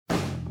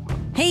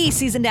Hey,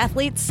 Seasoned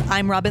Athletes.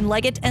 I'm Robin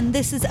Leggett, and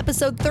this is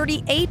episode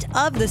 38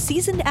 of the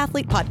Seasoned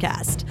Athlete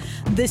Podcast.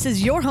 This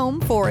is your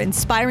home for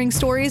inspiring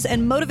stories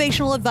and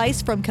motivational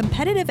advice from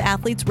competitive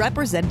athletes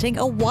representing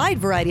a wide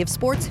variety of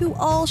sports who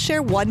all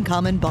share one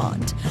common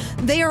bond.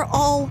 They are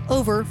all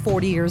over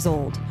 40 years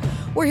old.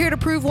 We're here to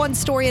prove one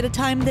story at a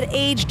time that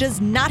age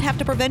does not have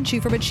to prevent you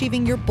from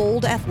achieving your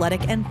bold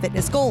athletic and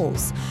fitness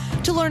goals.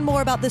 To learn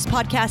more about this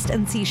podcast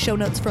and see show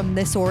notes from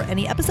this or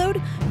any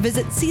episode,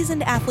 visit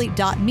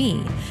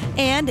seasonedathlete.me.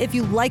 And if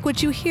you like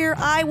what you hear,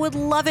 I would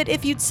love it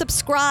if you'd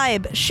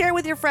subscribe, share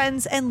with your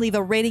friends, and leave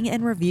a rating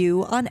and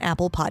review on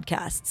Apple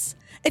Podcasts.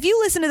 If you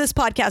listen to this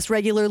podcast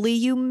regularly,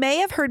 you may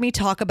have heard me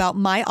talk about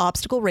my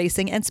obstacle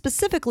racing and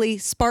specifically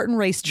Spartan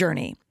race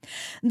journey.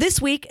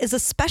 This week is a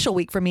special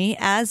week for me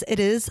as it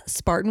is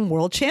Spartan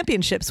World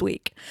Championships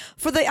week.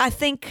 For the, I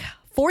think,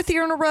 fourth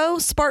year in a row,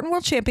 Spartan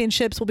World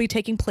Championships will be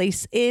taking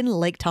place in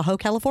Lake Tahoe,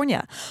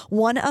 California,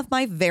 one of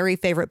my very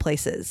favorite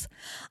places.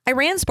 I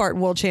ran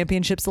Spartan World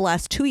Championships the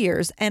last 2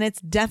 years, and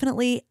it's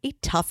definitely a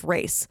tough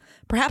race,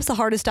 perhaps the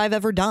hardest I've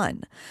ever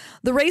done.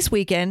 The race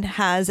weekend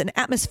has an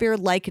atmosphere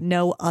like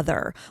no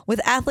other,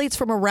 with athletes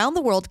from around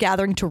the world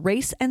gathering to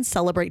race and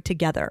celebrate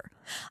together.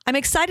 I'm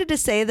excited to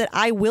say that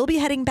I will be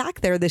heading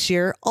back there this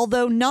year,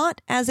 although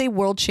not as a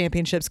World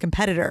Championships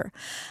competitor.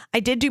 I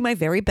did do my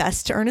very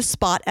best to earn a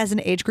spot as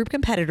an age group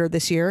competitor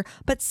this year,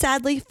 but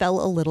sadly fell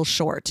a little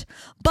short.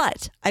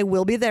 But I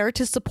will be there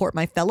to support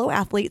my fellow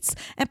athletes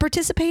and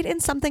participate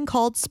in something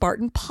called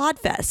Spartan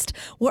Podfest,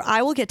 where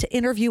I will get to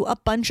interview a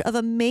bunch of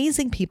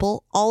amazing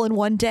people all in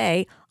one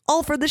day,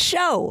 all for the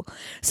show.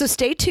 So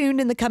stay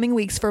tuned in the coming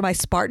weeks for my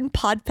Spartan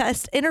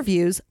Podfest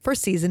interviews for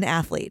Seasoned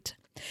Athlete.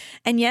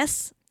 And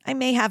yes, I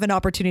may have an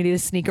opportunity to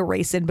sneak a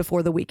race in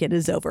before the weekend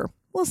is over.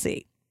 We'll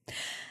see.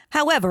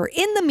 However,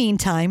 in the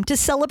meantime, to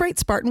celebrate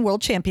Spartan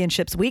World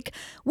Championships week,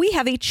 we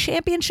have a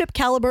championship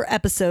caliber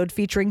episode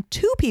featuring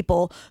 2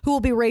 people who will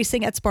be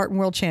racing at Spartan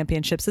World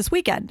Championships this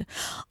weekend.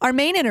 Our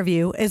main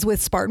interview is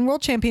with Spartan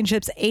World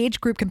Championships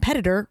age group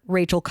competitor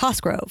Rachel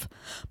Cosgrove.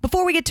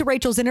 Before we get to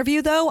Rachel's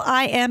interview, though,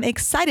 I am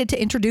excited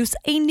to introduce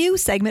a new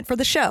segment for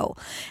the show.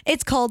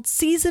 It's called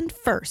Seasoned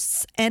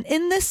Firsts, and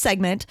in this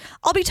segment,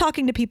 I'll be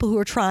talking to people who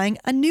are trying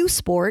a new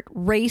sport,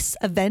 race,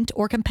 event,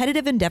 or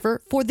competitive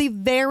endeavor for the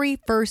very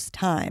first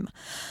time.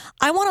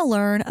 I want to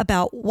learn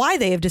about why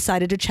they have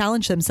decided to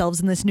challenge themselves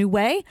in this new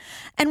way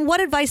and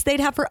what advice they'd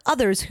have for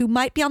others who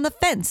might be on the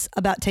fence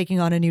about taking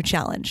on a new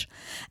challenge.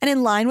 And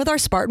in line with our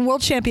Spartan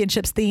World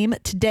Championships theme,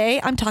 today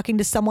I'm talking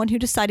to someone who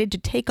decided to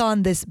take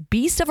on this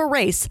beast of a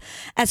race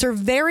as her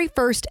very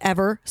first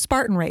ever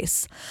Spartan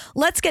race.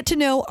 Let's get to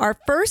know our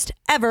first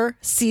ever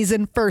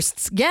Season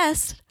Firsts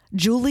guest,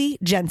 Julie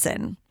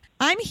Jensen.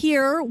 I'm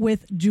here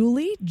with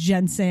Julie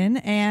Jensen,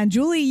 and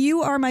Julie,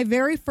 you are my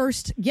very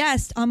first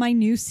guest on my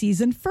new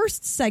Season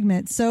First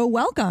segment, so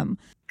welcome.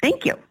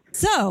 Thank you.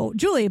 So,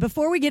 Julie,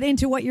 before we get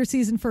into what your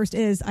Season First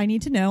is, I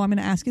need to know, I'm going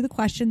to ask you the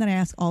question that I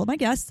ask all of my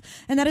guests,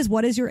 and that is,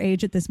 what is your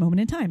age at this moment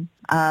in time?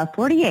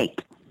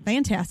 48.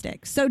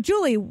 Fantastic. So,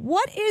 Julie,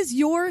 what is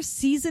your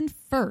Season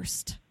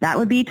First? That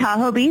would be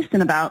Tahoe Beast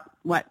in about,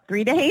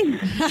 3 days?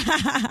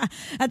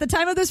 At the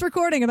time of this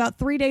recording, about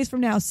 3 days from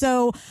now.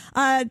 So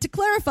to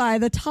clarify,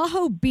 the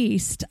Tahoe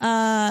Beast,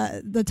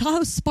 the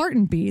Tahoe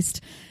Spartan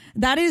Beast,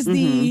 that is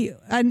the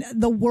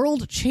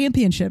World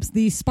Championships,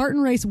 the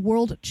Spartan Race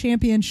World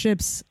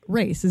Championships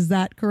race. Is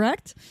that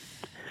correct?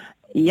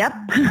 Yep.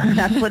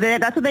 That's what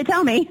they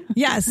tell me.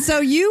 Yes. So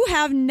you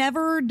have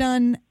never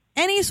done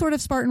any sort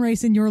of Spartan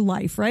race in your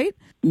life, right?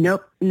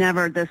 Nope,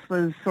 never. This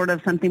was sort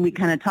of something we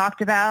kind of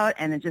talked about,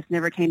 and it just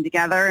never came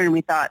together. And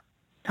we thought,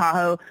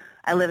 Tahoe,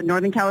 I live in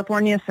Northern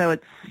California, so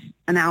it's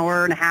an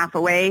hour and a half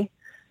away.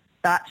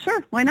 Thought,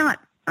 sure, why not?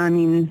 I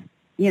mean,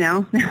 you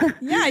know.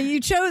 Yeah, you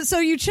chose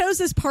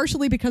this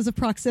partially because of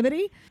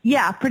proximity?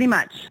 Yeah, pretty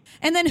much.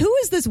 And then who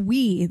is this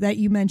we that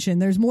you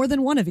mentioned? There's more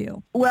than one of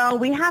you. Well,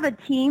 we have a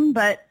team,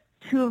 but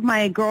 2 of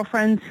my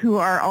girlfriends who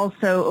are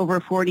also over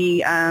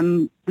 40,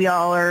 we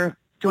all are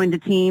joined a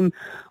team.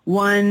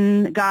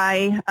 One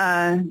guy,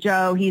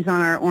 Joe, he's on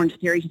our Orange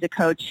Theory. He's a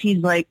coach. He's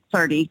like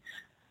 30.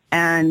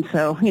 And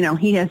so, you know,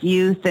 he has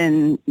youth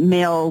and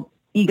male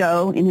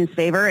ego in his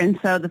favor. And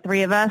so the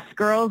 3 of us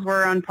girls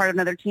were on part of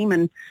another team.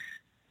 And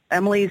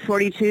Emily's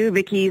 42,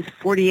 Vicky's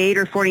 48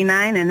 or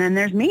 49, and then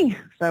there's me.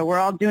 So we're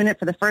all doing it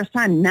for the first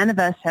time. None of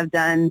us have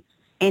done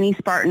any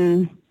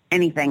Spartan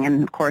anything.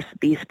 And, of course,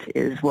 Beast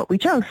is what we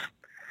chose.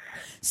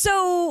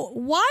 So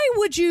why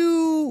would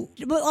you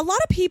 – a lot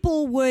of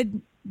people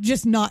would –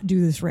 just not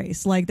do this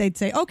race. Like they'd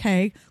say,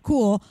 okay,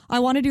 cool. I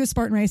want to do a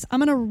Spartan race.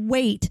 I'm going to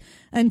wait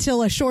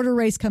until a shorter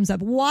race comes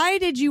up. Why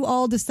did you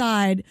all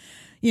decide,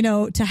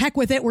 to heck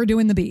with it, we're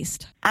doing the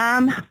Beast?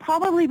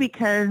 Probably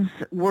because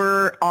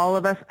all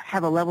of us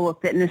have a level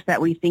of fitness that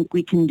we think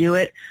we can do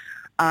it.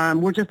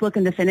 We're just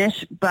looking to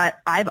finish, but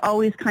I've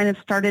always kind of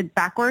started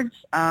backwards.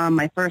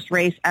 My first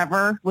race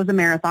ever was a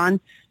marathon,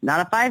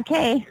 not a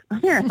 5K, a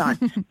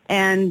marathon.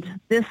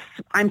 And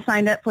I'm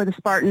signed up for the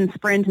Spartan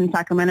Sprint in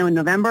Sacramento in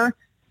November.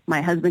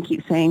 My husband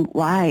keeps saying,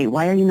 why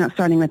are you not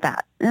starting with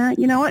that?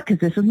 You know what? Because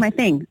this is my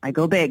thing. I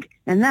go big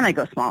and then I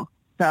go small.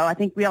 So I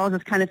think we all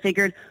just kind of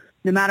figured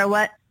no matter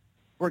what,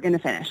 we're going to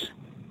finish.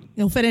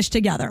 You'll finish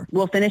together.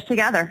 We'll finish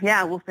together.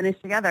 Yeah, we'll finish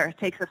together. It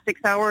takes us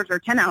 6 hours or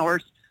 10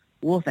 hours.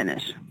 We'll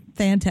finish.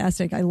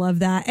 Fantastic. I love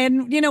that.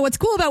 And what's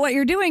cool about what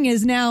you're doing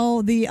is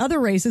now the other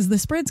races, the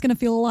sprint's going to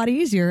feel a lot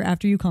easier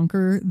after you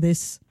conquer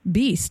this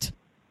beast.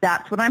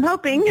 That's what I'm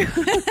hoping.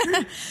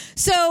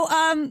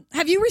 So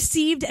have you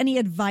received any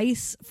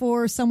advice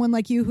for someone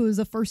like you who's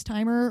a first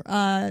timer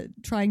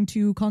trying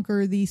to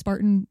conquer the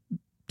Spartan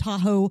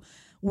Tahoe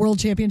World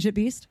Championship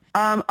beast?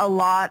 A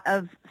lot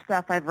of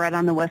stuff I've read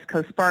on the West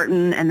Coast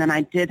Spartan. And then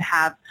I did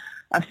have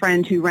a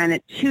friend who ran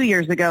it 2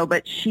 years ago,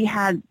 but she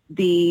had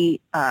the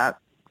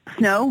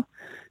snow.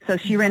 So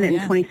she ran it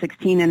in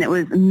 2016 and it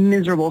was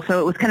miserable.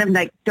 So it was kind of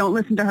like, don't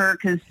listen to her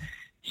because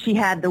she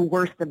had the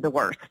worst of the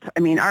worst. I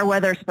mean, our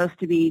weather's supposed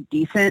to be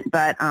decent,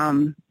 but,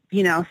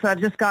 so I've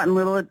just gotten a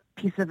little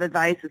piece of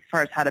advice as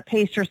far as how to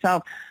pace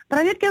yourself. But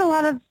I did get a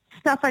lot of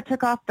stuff I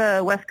took off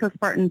the West Coast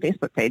Spartan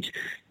Facebook page.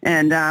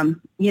 And,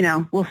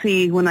 we'll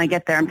see when I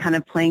get there. I'm kind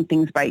of playing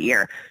things by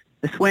ear.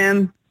 The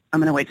swim, I'm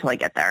going to wait till I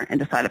get there and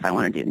decide if I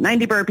want to do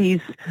 90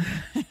 burpees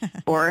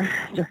or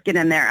just get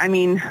in there. I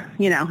mean,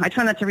 I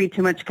try not to read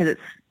too much because it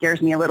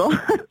scares me a little.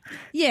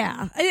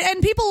 Yeah.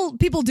 And people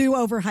do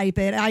overhype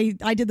it.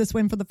 I did the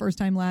swim for the first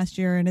time last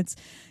year and it's,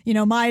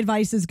 my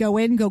advice is go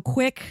in, go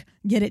quick,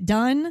 get it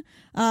done.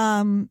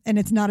 And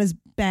it's not as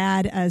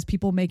bad as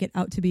people make it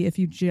out to be if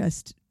you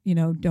just,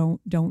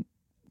 don't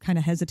kind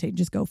of hesitate,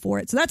 just go for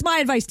it. So that's my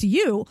advice to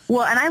you.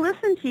 Well, and I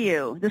listened to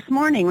you this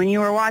morning when you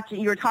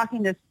were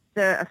talking to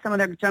some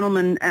other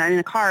gentleman in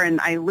a car, and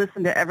I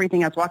listened to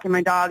everything. I was walking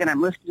my dog, and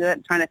I'm listening to it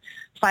and trying to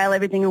file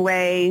everything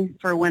away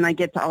for when I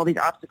get to all these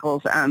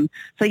obstacles.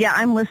 So, yeah,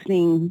 I'm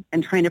listening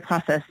and trying to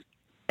process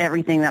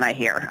everything that I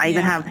hear. I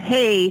even have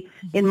hay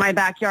in my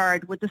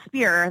backyard with the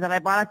spear that I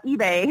bought off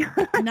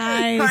eBay.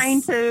 Nice.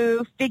 Trying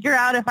to figure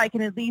out if I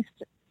can at least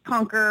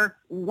conquer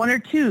one or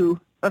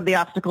two of the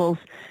obstacles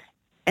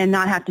and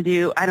not have to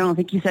do, I don't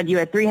think you said you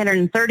had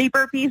 330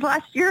 burpees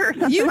last year or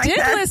something like that.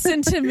 You did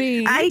listen to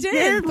me. I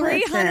did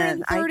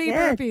 330 listen.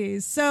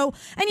 burpees. So,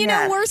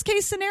 and worst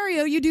case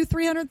scenario, you do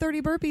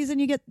 330 burpees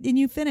and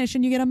you finish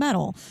and you get a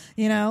medal,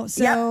 so.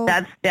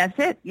 Yeah, that's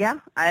it. Yeah.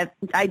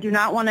 I do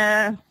not want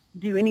to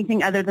do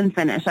anything other than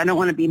finish. I don't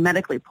want to be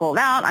medically pulled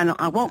out.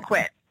 I won't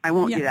quit. I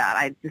won't do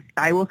that.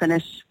 I will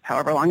finish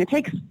however long it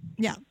takes.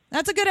 Yeah.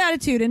 That's a good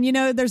attitude. And,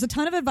 there's a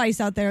ton of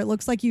advice out there. It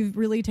looks like you've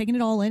really taken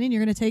it all in and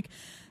you're going to take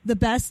the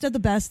best of the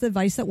best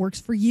advice that works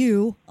for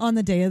you on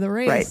the day of the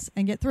race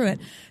and get through it.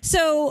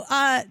 So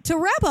to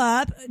wrap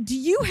up, do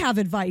you have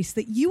advice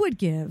that you would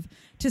give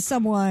to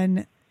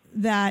someone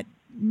that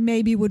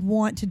maybe would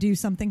want to do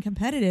something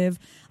competitive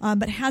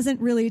but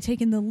hasn't really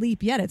taken the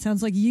leap yet? It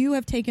sounds like you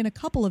have taken a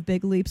couple of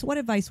big leaps. What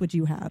advice would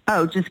you have?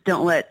 Oh, just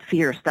don't let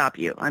fear stop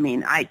you. I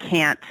mean, I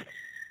can't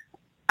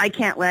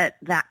let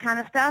that kind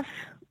of stuff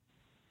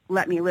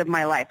let me live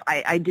my life.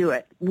 I do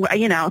it.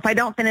 If I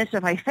don't finish,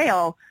 if I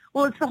fail,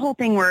 well, it's the whole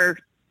thing where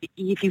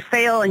if you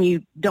fail and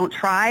you don't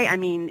try, I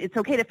mean, it's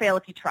okay to fail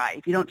if you try.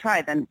 If you don't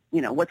try, then,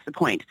 what's the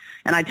point?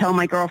 And I tell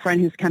my girlfriend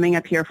who's coming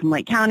up here from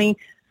Lake County,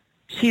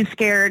 she's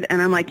scared.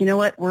 And I'm like, you know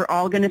what? We're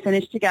all going to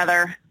finish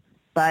together,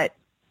 but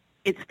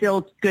it's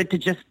still good to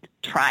just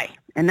try.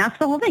 And that's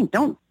the whole thing.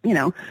 Don't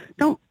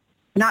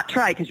not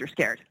try because you're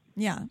scared.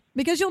 Yeah,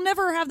 because you'll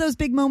never have those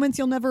big moments.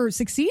 You'll never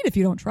succeed if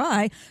you don't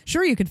try.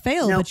 Sure, you could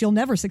fail, but you'll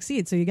never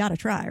succeed. So you got to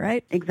try,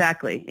 right?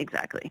 Exactly.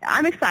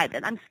 I'm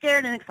excited. I'm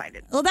scared and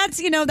excited. Well, that's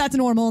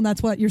normal and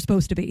that's what you're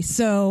supposed to be.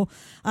 So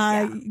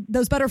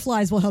those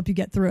butterflies will help you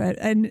get through it.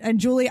 And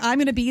Julie, I'm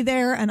going to be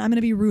there and I'm going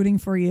to be rooting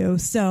for you.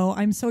 So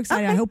I'm so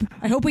excited. Okay.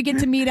 I hope we get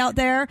to meet out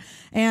there.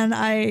 And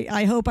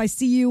I hope I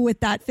see you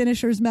with that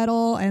finisher's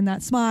medal and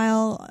that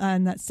smile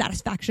and that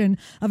satisfaction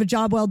of a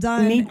job well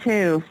done. Me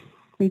too.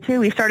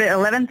 We started at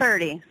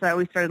 11:30. So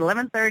we started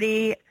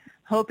 11:30,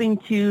 hoping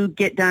to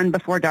get done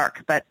before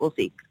dark, but we'll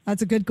see.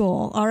 That's a good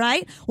goal. All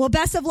right. Well,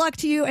 best of luck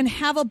to you and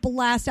have a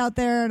blast out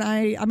there. And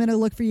I'm going to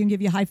look for you and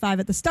give you a high five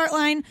at the start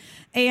line.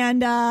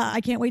 And I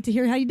can't wait to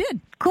hear how you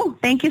did. Cool.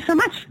 Thank you so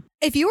much.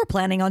 If you are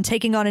planning on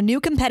taking on a new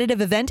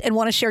competitive event and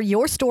want to share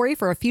your story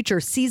for a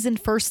future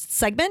Seasoned First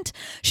segment,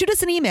 shoot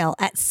us an email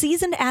at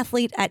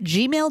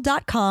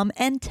seasonedathlete@gmail.com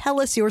and tell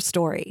us your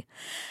story.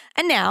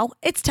 And now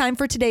it's time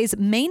for today's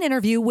main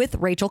interview with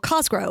Rachel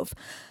Cosgrove.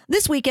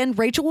 This weekend,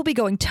 Rachel will be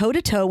going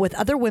toe-to-toe with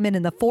other women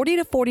in the 40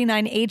 to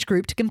 49 age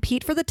group to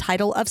compete for the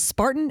title of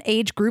Spartan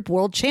Age Group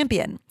World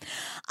Champion.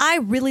 I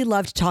really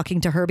loved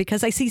talking to her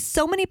because I see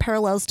so many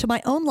parallels to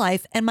my own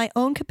life and my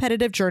own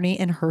competitive journey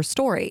in her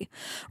story.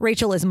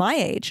 Rachel is my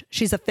age.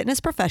 She's a fitness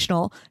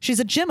professional.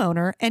 She's a gym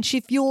owner, and she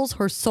fuels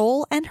her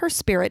soul and her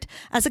spirit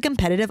as a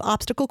competitive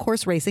obstacle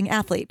course racing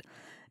athlete.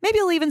 Maybe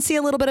you'll even see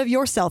a little bit of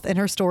yourself in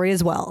her story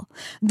as well.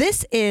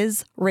 This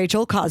is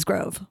Rachel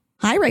Cosgrove.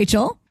 Hi,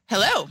 Rachel.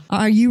 Hello.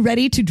 Are you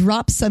ready to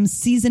drop some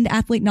seasoned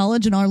athlete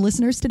knowledge on our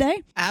listeners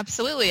today?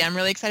 Absolutely. I'm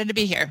really excited to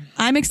be here.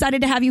 I'm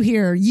excited to have you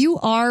here. You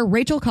are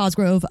Rachel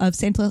Cosgrove of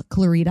Santa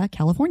Clarita,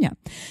 California.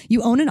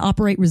 You own and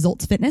operate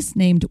Results Fitness,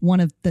 named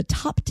one of the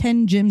top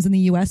 10 gyms in the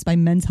U.S. by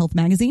Men's Health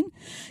magazine.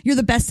 You're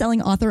the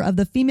best-selling author of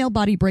The Female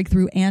Body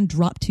Breakthrough and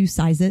Drop 2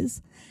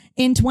 Sizes.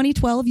 In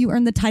 2012, you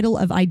earned the title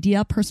of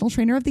IDEA Personal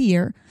Trainer of the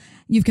Year.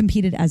 You've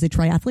competed as a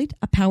triathlete,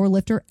 a power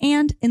lifter,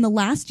 and in the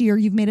last year,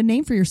 you've made a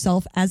name for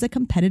yourself as a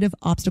competitive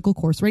obstacle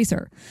course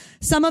racer.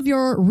 Some of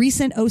your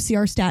recent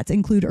OCR stats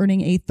include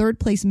earning a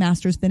third-place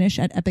Masters finish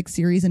at Epic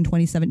Series in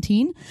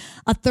 2017,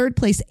 a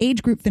third-place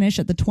age group finish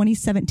at the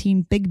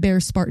 2017 Big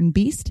Bear Spartan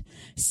Beast,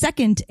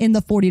 second in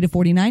the 40 to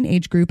 49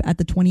 age group at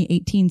the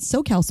 2018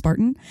 SoCal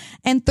Spartan,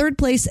 and third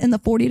place in the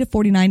 40 to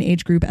 49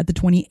 age group at the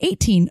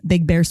 2018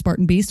 Big Bear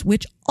Spartan Beast,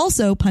 which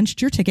also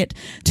punched your ticket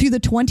to the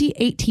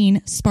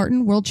 2018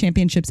 Spartan World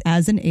Championships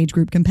as an age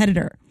group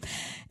competitor.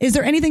 Is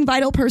there anything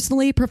vital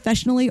personally,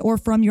 professionally, or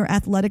from your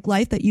athletic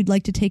life that you'd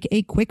like to take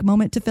a quick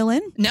moment to fill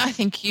in? No, I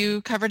think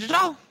you covered it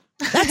all.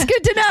 That's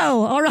good to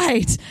know. All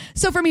right.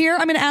 So from here,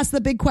 I'm going to ask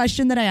the big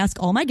question that I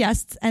ask all my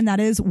guests, and that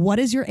is, what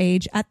is your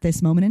age at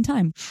this moment in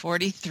time?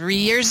 43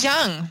 years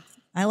young.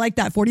 I like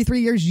that. 43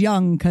 years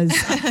young, because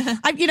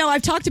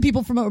I've talked to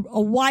people from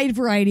a wide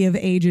variety of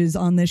ages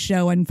on this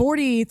show, and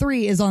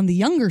 43 is on the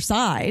younger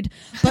side.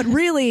 But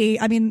really,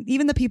 I mean,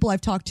 even the people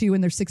I've talked to in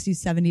their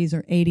 60s, 70s,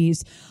 or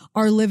 80s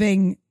are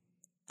living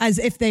as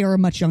if they are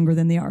much younger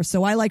than they are.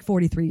 So I like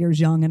 43 years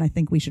young, and I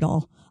think we should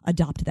all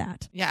adopt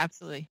that. Yeah,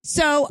 absolutely.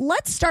 So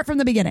let's start from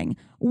the beginning.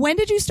 When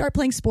did you start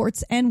playing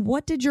sports, and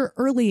what did your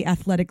early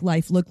athletic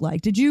life look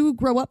like? Did you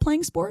grow up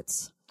playing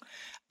sports?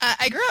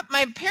 I grew up,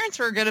 my parents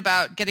were good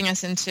about getting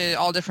us into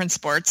all different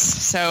sports.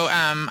 So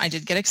I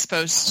did get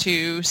exposed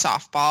to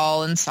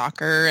softball and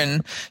soccer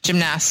and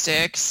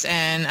gymnastics,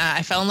 and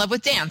I fell in love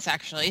with dance,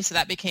 actually. So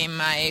that became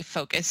my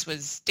focus,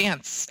 was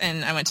dance.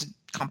 And I went to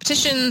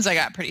competitions. I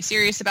got pretty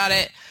serious about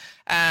it.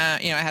 I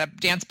had a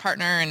dance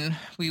partner, and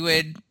we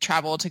would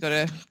travel to go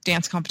to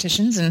dance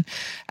competitions. And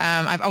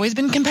I've always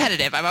been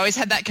competitive. I've always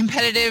had that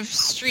competitive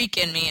streak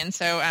in me. And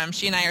so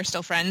she and I are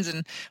still friends,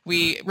 and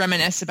we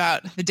reminisce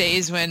about the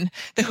days when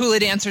the hula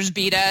dancers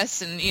beat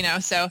us. And,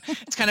 so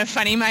it's kind of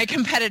funny. My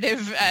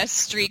competitive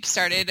streak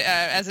started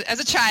as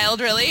a child,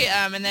 really.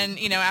 And then,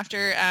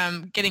 after I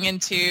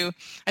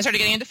started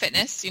getting into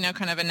fitness,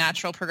 kind of a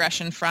natural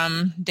progression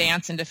from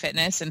dance into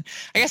fitness. And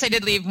I guess I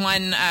did leave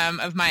one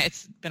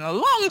it's been a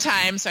long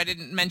time, so I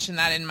didn't mention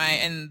that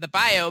in the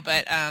bio,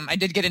 but I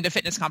did get into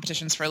fitness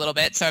competitions for a little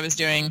bit. So I was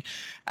doing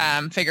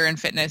figure and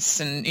fitness,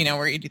 and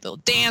where you do the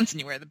little dance and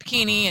you wear the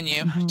bikini and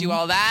you do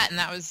all that, and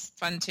that was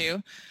fun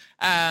too.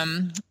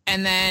 And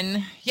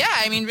then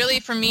really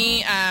for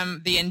me,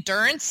 the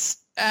endurance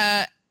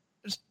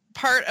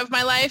part of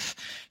my life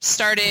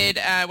started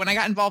when I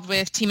got involved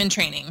with Team in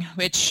Training,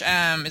 which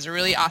is a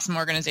really awesome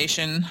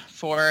organization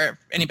for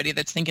anybody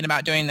that's thinking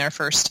about doing their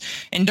first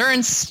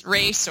endurance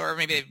race, or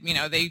maybe,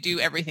 they do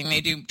everything.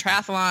 They do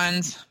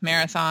triathlons,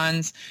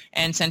 marathons,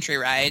 and century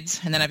rides.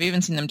 And then I've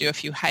even seen them do a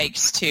few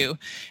hikes too.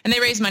 And they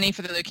raise money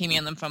for the Leukemia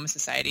and Lymphoma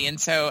Society. And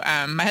so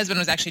my husband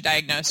was actually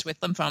diagnosed with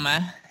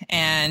lymphoma.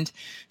 And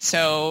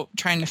so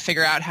trying to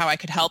figure out how I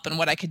could help and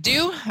what I could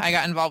do, I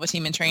got involved with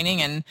Team in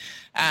Training,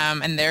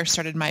 and there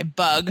started my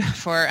bug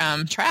for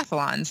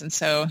triathlons. And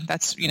so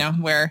that's,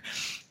 where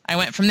I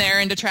went from there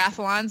into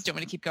triathlons. Do you want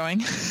me to keep going?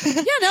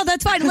 Yeah, no,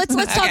 that's fine. Let's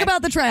talk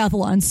about the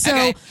triathlons.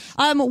 So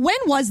when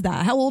was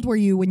that? How old were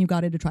you when you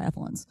got into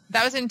triathlons?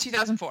 That was in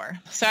 2004.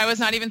 So I was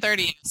not even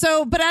 30.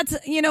 So, but that's,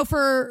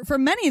 for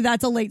many,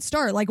 that's a late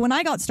start. Like when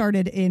I got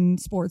started in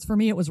sports, for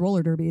me, it was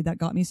roller derby that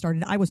got me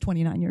started. I was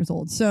 29 years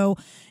old. So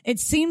it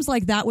seems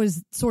like that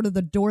was sort of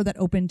the door that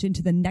opened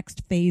into the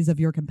next phase of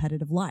your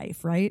competitive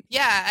life, right?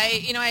 Yeah.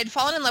 I had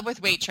fallen in love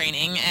with weight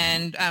training,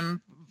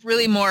 and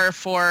really more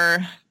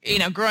for,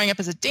 growing up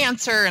as a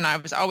dancer, and I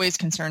was always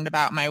concerned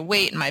about my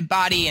weight and my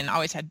body, and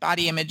always had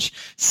body image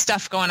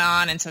stuff going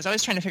on. And so I was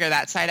always trying to figure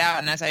that side out.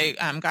 And as I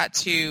got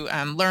to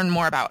learn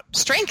more about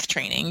strength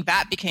training,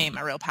 that became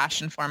a real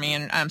passion for me.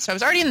 And so I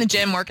was already in the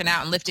gym working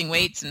out and lifting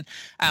weights, and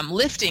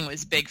lifting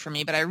was big for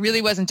me, but I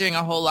really wasn't doing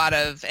a whole lot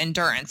of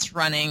endurance.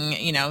 Running,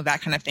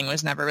 that kind of thing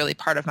was never really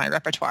part of my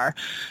repertoire.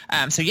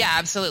 So yeah,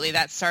 absolutely.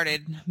 That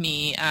started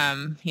me,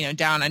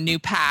 down a new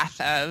path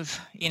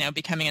of,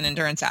 becoming an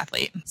endurance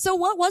athlete. So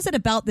what was it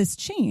about this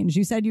change?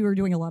 You said you were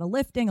doing a lot of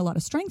lifting, a lot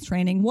of strength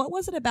training. What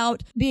was it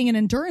about being an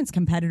endurance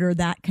competitor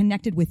that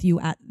connected with you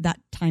at that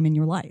time in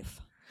your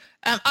life?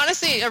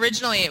 Honestly,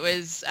 originally it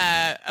was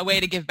a way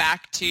to give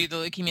back to the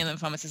Leukemia and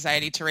Lymphoma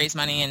Society, to raise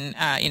money and,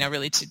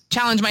 really to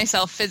challenge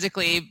myself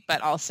physically,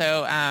 but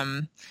also,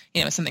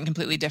 something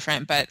completely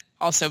different, but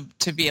also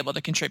to be able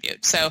to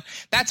contribute. So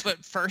that's what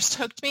first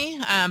hooked me.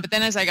 But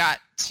then as I got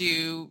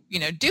to,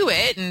 do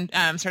it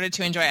and started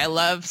to enjoy, I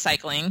love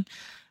cycling.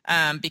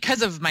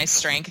 Because of my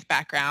strength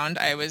background,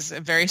 I was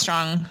very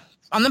strong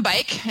on the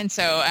bike, and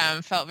so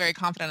felt very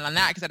confident on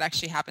that, because it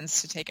actually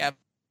happens to take up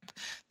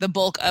the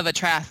bulk of a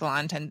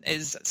triathlon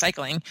is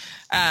cycling.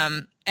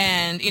 And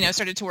and,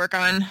 started to work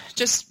on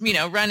just,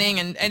 running.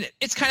 And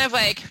it's kind of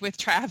like with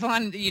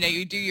triathlon,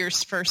 you do your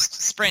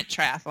first sprint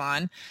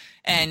triathlon.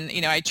 And,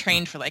 I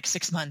trained for like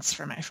 6 months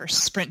for my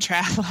first sprint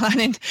triathlon.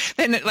 And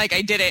then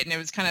I did it and it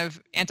was kind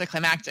of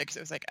anticlimactic. So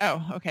it was like,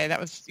 oh, okay, that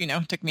was,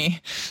 took me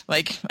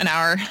like an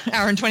hour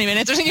and 20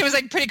 minutes or something. It was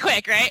like pretty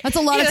quick, right? That's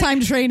a lot of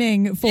time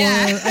training for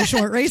a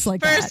short race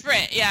like that. For a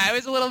sprint. Yeah, it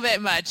was a little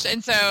bit much.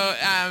 And so,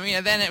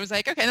 then it was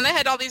like, okay, then I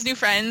had all these new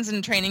friends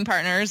and training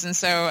partners. And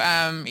so,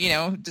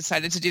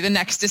 decided to do the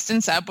next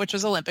distance up, which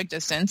was Olympic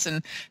distance,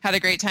 and had a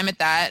great time at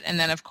that. And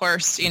then of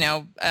course,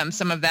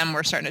 some of them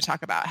were starting to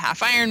talk about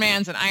half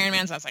Ironmans and Ironmans.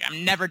 I was like,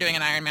 I'm never doing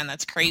an Ironman.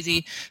 That's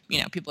crazy.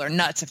 People are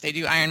nuts if they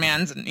do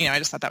Ironmans. And, I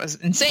just thought that was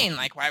insane.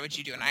 Like, why would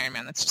you do an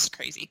Ironman? That's just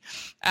crazy.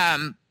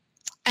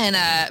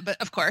 But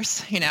of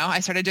course, I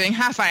started doing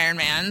half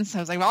Ironmans. I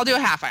was like, well, I'll do a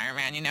half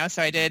Ironman,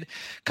 so I did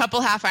a couple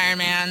half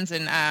Ironmans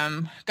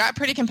and got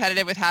pretty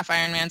competitive with half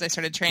Ironmans. I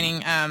started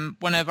training.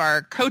 One of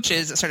our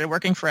coaches that started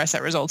working for us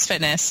at Results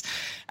Fitness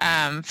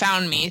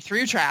found me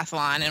through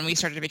triathlon, and we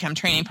started to become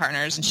training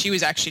partners. And she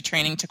was actually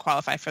training to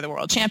qualify for the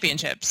World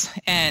Championships.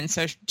 And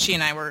so she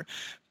and I were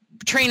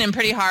training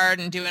pretty hard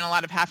and doing a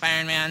lot of half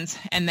Ironmans.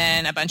 And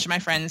then a bunch of my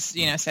friends,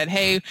 said,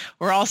 hey,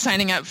 we're all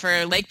signing up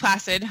for Lake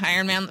Placid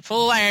Ironman,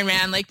 full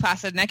Ironman, Lake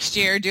Placid next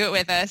year. Do it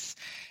with us.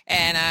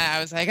 And I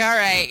was like, all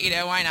right,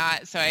 why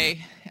not? So I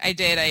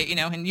did,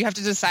 and you have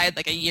to decide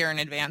like a year in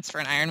advance for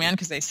an Ironman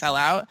because they sell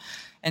out.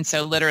 And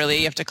so literally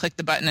you have to click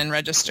the button and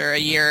register a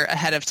year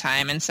ahead of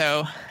time. And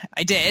so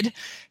I did,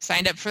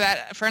 signed up for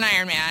an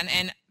Ironman.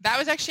 And that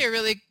was actually a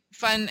really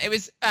fun. It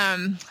was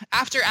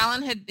after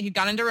Alan he'd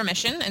gone into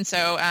remission, and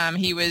so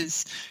he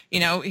was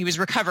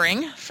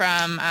recovering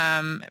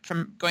from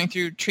going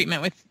through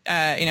treatment with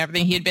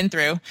everything he had been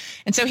through.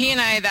 And so he and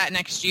I that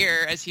next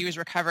year, as he was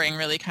recovering,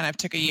 really kind of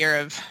took a year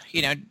of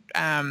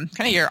kind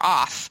of year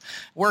off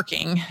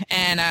working.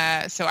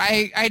 And so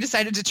I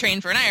decided to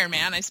train for an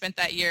Ironman. I spent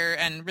that year,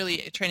 and really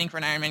training for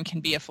an Ironman can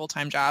be a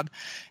full-time job.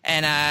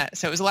 And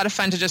so it was a lot of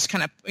fun to just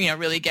kind of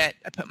really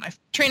put my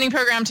training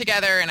program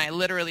together, and I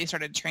literally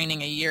started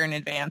training a year in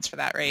advance for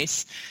that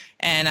race,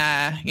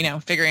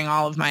 and figuring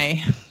all of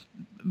my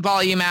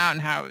volume out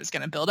and how I was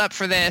going to build up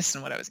for this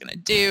and what I was going to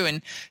do.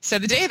 And so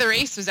the day of the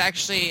race was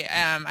actually,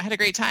 I had a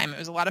great time. It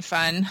was a lot of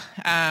fun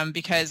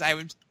because I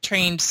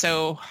trained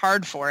so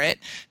hard for it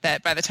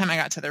that by the time I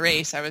got to the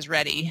race, I was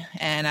ready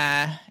and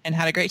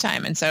had a great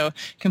time. And so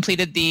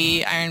completed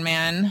the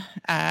Ironman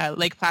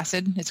Lake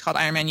Placid. It's called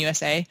Ironman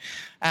USA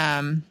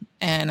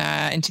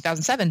in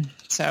 2007.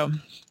 So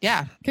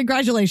yeah.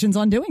 Congratulations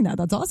on doing that.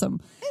 That's awesome.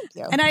 Thank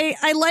you. And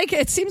I like,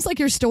 it seems like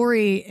your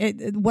story,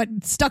 what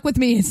stuck with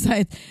me is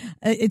that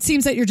it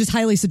seems that you're just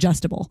highly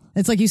suggestible.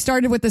 It's like you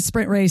started with the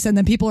sprint race and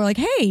then people are like,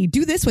 hey,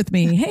 do this with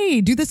me.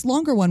 Hey, do this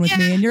longer one with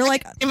me. And you're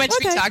like, too much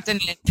we talked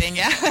and anything.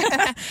 Yeah.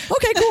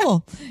 Okay,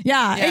 cool.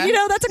 Yeah.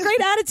 And that's a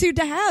great attitude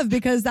to have,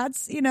 because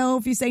that's,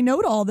 if you say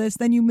no to all this,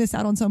 then you miss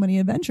out on so many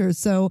adventures.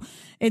 So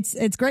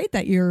it's great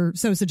that you're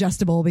so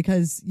suggestible,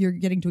 because you're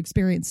getting to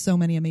experience so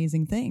many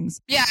amazing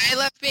things. Yeah. I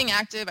love being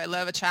active. I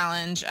love a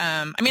challenge.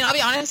 I'll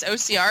be honest,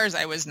 OCRs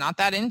I was not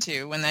that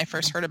into when I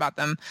first heard about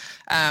them.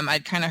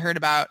 I'd kind of heard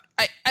about,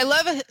 I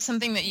love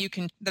something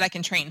that I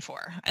can train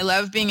for. I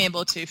love being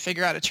able to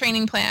figure out a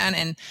training plan,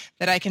 and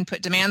that I can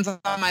put demands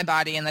on my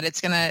body, and that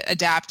it's going to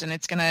adapt, and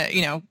it's going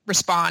to,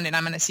 respond, and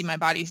I'm going to see my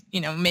body,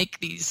 make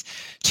these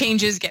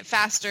changes, get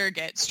faster,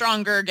 get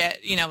stronger,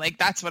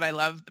 that's what I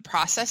love, the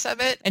process of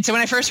it. And so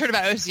when I first heard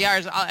about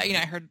OCRs,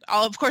 I heard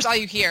of course, all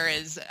you hear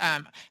is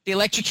the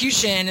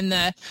electrocution and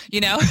the, the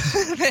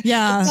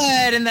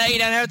blood and the,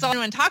 it's all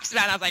anyone talks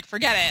about. And I was like,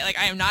 forget it. Like,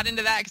 I am not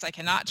into that, because I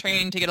cannot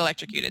train to get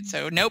electrocuted.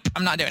 So nope,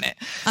 I'm not doing it.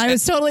 I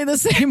was totally the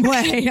same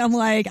way. I'm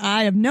like,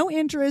 I have no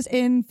interest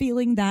in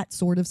feeling that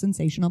sort of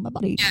sensation on my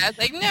body. Yeah, it's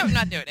like, no, I'm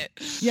not doing it.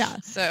 Yeah.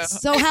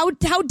 So how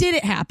did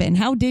it happen?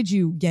 How did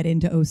you get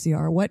into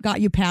OCR? What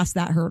got you past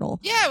that hurdle?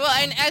 Yeah, well,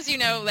 and as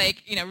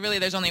really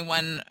there's only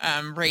one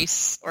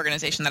race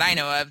organization that I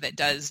know of that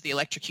does the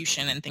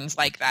electrocution and things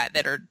like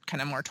that are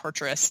kind of more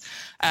torturous.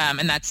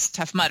 And that's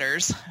Tough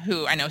Mudders,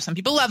 who I know some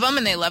people love them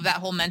and they love that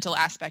whole mental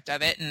aspect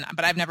of it.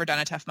 But I've never done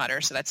a Tough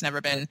Mudder, so that's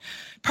never been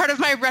part of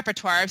my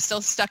repertoire. I've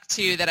still stuck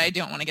to that. I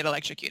don't want to get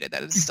electrocuted.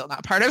 That is still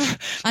not part of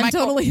my I'm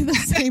totally the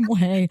same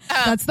way.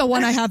 That's the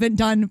one I haven't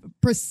done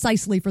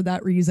precisely for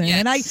that reason.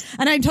 Yes.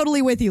 And I'm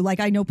totally with you. Like,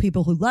 I know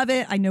people who love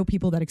it. I know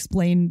people that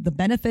explain the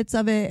benefits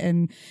of it,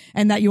 and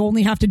that you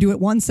only have to do it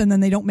once and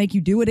then they don't make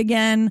you do it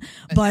again.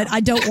 But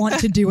I don't want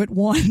to do it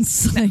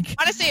once. Like,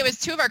 honestly, it was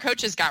two of our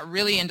coaches got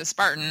really into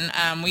Spartan.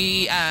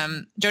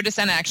 Joe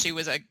DeSena actually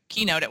was a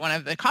keynote at one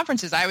of the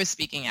conferences I was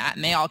speaking at,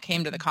 and they all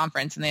came to the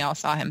conference and they all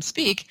saw him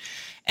speak,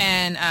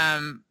 and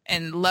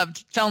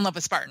fell in love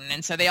with Spartan.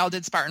 And so they all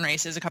did Spartan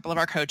races, a couple of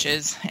our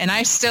coaches. And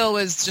I still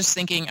was just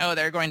thinking, oh,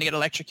 they're going to get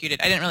electrocuted.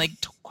 I didn't really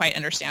quite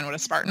understand what a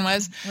Spartan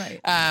was.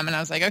 Right. And I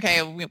was like, okay,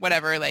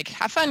 whatever, like,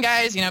 have fun,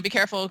 guys, be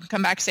careful,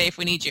 come back safe.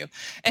 We need you.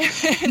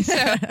 And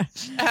so,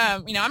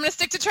 I'm going to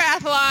stick to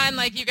triathlon.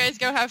 Like, you guys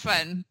go have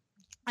fun.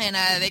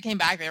 And they came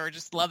back. They were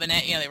just loving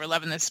it. They were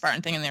loving this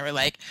Spartan thing. And they were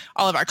like,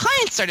 all of our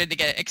clients started to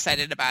get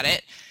excited about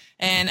it.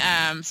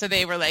 And so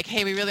they were like,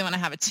 hey, we really want to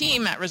have a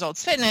team at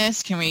Results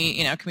Fitness. Can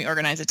we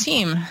organize a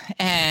team?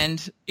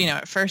 And,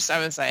 at first I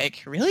was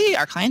like, really?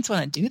 Our clients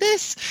want to do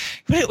this?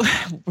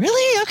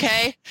 Really?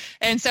 Okay.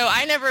 And so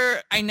I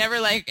never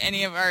like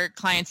any of our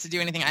clients to do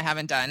anything I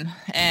haven't done.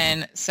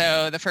 And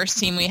so the first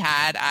team we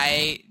had,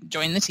 I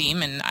joined the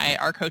team and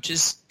our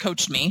coaches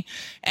coached me,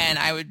 and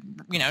I would,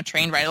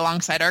 train right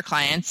alongside our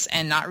clients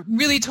and not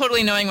really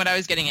totally knowing what I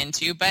was getting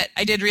into. But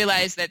I did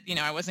realize that,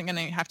 I wasn't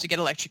going to have to get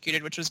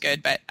electrocuted, which was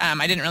good. But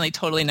I didn't really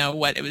totally know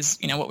what it was,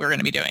 what we were going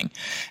to be doing.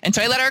 And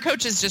so I let our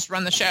coaches just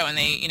run the show, and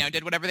they,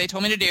 did whatever they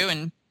told me to do.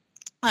 And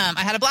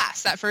I had a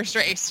blast that first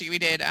race. We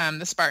did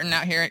the Spartan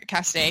out here at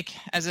Castaic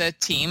as a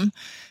team.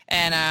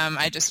 And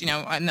I just, in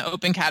the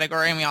open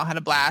category, and we all had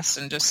a blast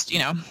and just,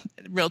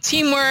 real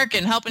teamwork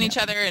and helping each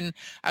other. And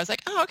I was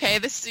like, oh, okay,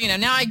 this,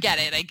 now I get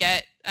it. I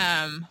get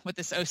what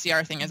this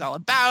OCR thing is all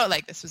about.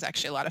 Like, this was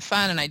actually a lot of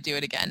fun, and I'd do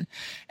it again.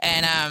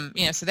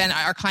 And, so then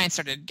our clients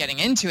started getting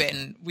into it,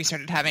 and we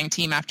started having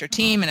team after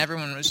team, and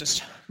everyone was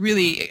just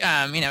really,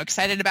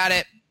 excited about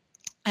it.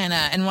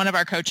 And one of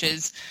our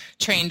coaches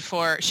trained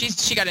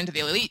she got into the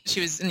elite. She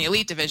was in the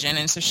elite division.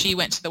 And so she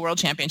went to the world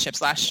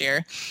championships last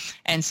year.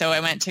 And so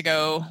I went to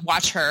go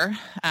watch her.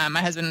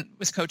 My husband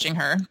was coaching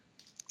her.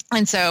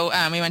 And so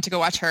we went to go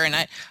watch her, and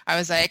I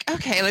was like,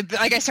 okay,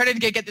 like I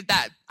started to get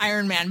that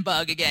Ironman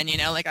bug again,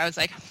 like I was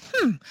like, I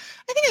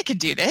think I could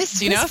do this,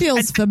 This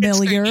feels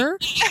familiar.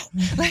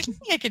 Like,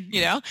 I could,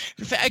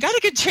 I got a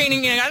good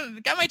training,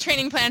 got my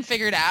training plan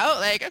figured out,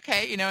 like,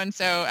 okay, and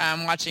so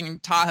watching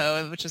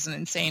Tahoe, which is an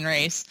insane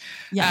race.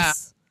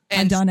 Yes.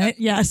 I've done it.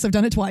 Yes, I've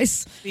done it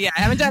twice. Yeah,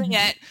 I haven't done it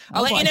yet.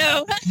 I'll let you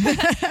know.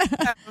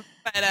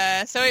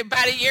 But so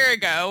about a year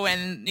ago,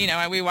 when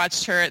we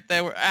watched her at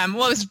the it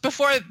was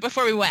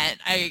before we went.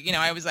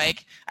 I was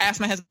like, I asked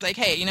my husband, like,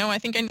 hey, I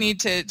think I need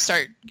to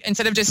start,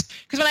 instead of just,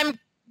 because when I'm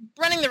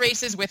running the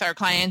races with our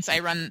clients, I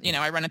run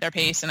at their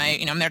pace, and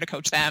I'm there to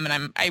coach them,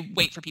 and I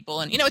wait for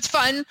people, and it's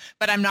fun,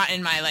 but I'm not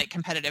in my like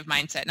competitive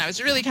mindset. And I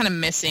was really kind of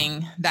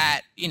missing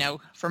that,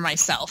 for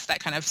myself, that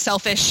kind of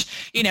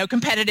selfish,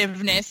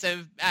 competitiveness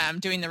of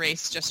doing the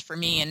race just for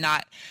me and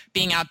not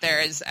being out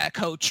there as a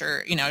coach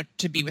or,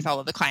 to be with all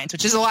of the clients,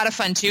 which is a lot of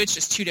fun too. It's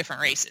just two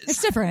different races.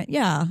 It's different.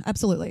 Yeah,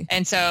 absolutely.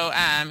 And so,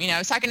 I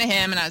was talking to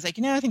him, and I was like,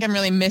 I think I'm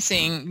really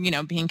missing,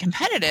 being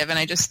competitive. And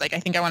I just like, I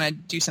think I want to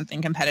do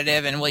something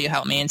competitive, and will you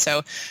help me? And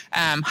so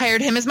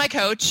hired him as my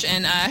coach.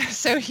 And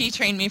so he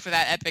trained me for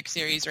that Epic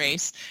Series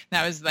race. And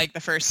that was like the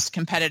first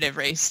competitive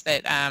race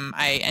that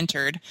I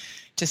entered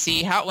to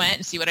see how it went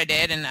and see what I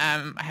did. And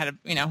I had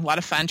a lot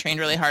of fun,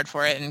 trained really hard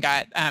for it, and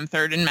got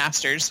third in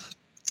Masters.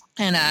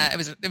 And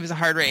it was a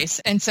hard race.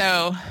 And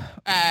so,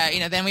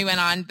 then I went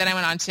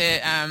on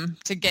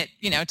to get,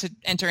 to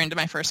enter into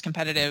my first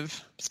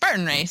competitive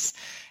Spartan race.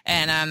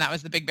 And that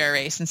was the Big Bear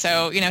race. And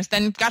so,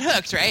 then got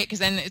hooked, right? Because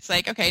then it's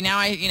like, okay, now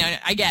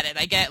I get it.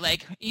 I get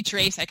like each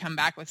race I come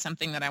back with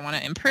something that I want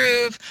to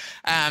improve.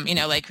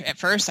 Like at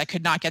first I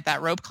could not get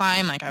that rope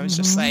climb. Like I was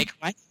just like,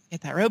 why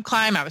get that rope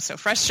climb? I was so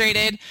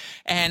frustrated.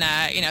 And,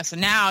 so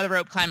now the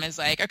rope climb is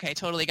like, okay,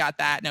 totally got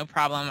that. No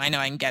problem. I know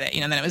I can get it.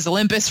 Then it was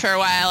Olympus for a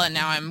while, and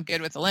now I'm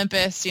good with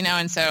Olympus,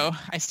 and so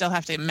I still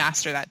have to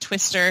master that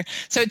twister.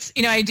 So it's,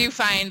 I do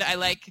find I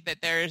like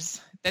that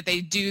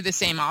they do the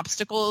same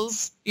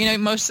obstacles,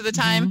 most of the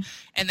time,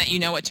 and that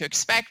what to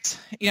expect.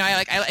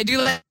 I do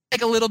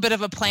like a little bit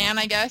of a plan,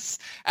 I guess,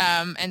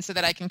 and so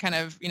that I can kind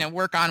of,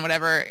 work on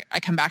whatever I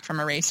come back from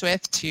a race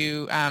with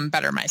to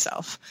better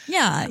myself.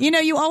 Yeah.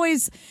 You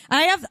always,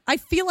 I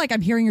feel like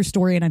I'm hearing your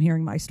story, and I'm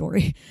hearing my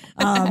story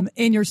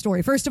in your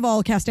story. First of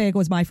all, Castaic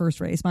was my first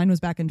race. Mine was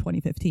back in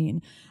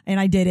 2015, and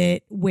I did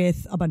it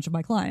with a bunch of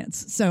my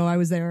clients. So I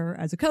was there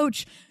as a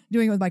coach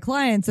doing it with my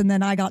clients, and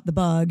then I got the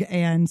bug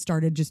and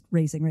started just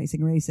racing.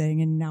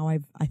 And now I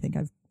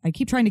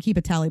keep trying to keep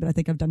a tally, but I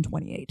think I've done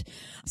 28.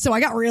 So I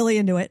got really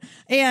into it.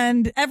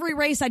 And every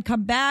race I'd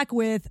come back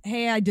with,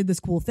 hey, I did this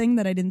cool thing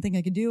that I didn't think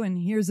I could do. And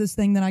here's this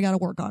thing that I got to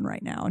work on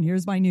right now. And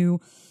here's my new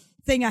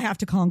thing I have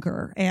to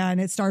conquer. And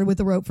it started with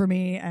the rope for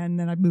me. And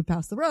then I moved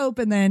past the rope,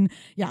 and then,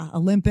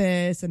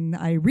 Olympus. And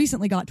I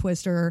recently got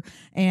Twister,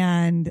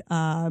 and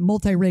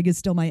multi-rig is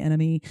still my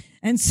enemy.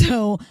 And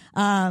so,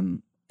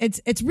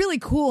 it's really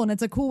cool, and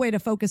it's a cool way to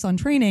focus on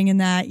training, in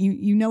that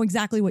you know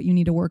exactly what you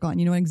need to work on.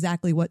 You know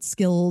exactly what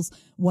skills,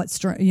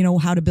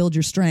 how to build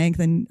your strength,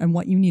 and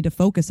what you need to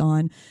focus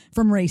on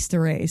from race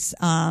to race.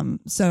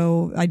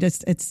 So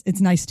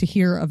it's nice to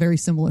hear a very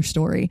similar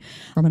story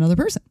from another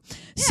person. Yeah.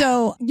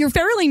 So you're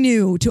fairly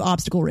new to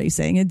obstacle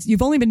racing.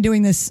 You've only been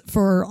doing this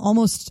for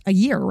almost a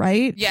year,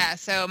 right? Yeah.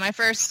 So my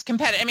first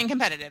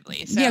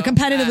competitively. So,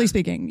 competitively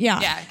speaking. Yeah.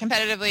 Yeah.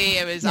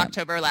 Competitively, it was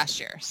October last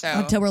year. So.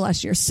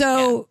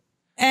 Yeah.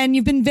 And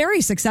you've been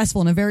very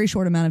successful in a very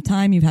short amount of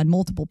time. You've had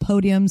multiple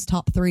podiums,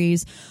 top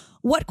threes.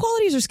 What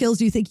qualities or skills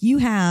do you think you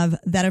have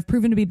that have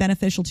proven to be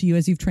beneficial to you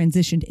as you've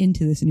transitioned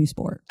into this new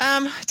sport?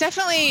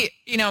 Definitely,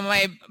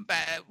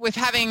 with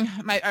having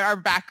our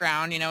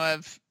background,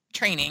 of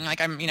training.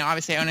 Like I'm,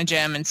 obviously I own a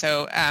gym. And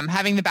so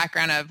having the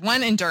background of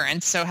one,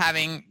 endurance. So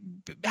having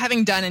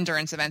done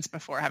endurance events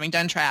before, having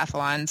done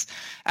triathlons,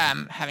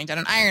 having done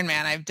an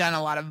Ironman, I've done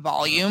a lot of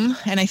volume.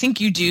 And I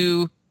think you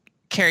do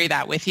carry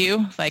that with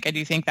you. Like I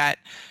do think that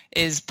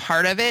is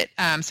part of it.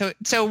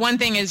 So one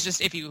thing is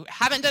just if you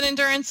haven't done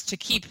endurance, to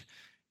keep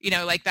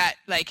like that,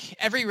 like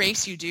every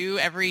race you do,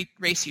 every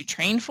race you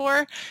train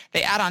for,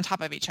 they add on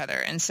top of each other.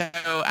 And so,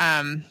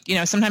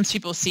 sometimes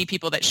people see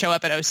people that show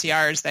up at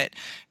OCRs that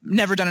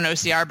never done an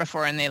OCR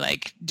before and they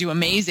like do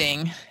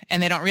amazing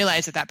and they don't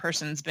realize that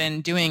person's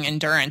been doing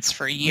endurance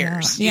for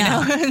years.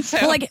 Yeah. And so,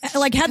 well,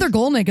 like Heather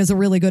Golnick is a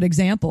really good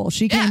example.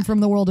 She came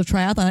from the world of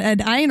triathlon,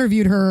 and I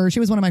interviewed her.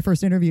 She was one of my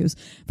first interviews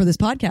for this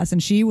podcast,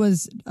 and she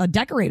was a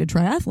decorated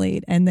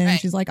triathlete. And then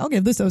she's like, I'll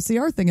give this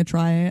OCR thing a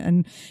try,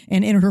 and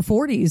in her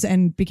 40s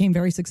and became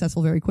very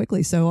successful very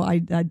quickly. So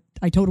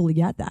I totally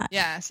get that.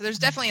 Yeah. So there's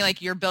definitely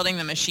like you're building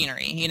the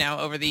machinery,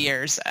 over the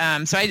years.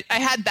 So I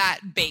had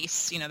that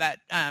base, that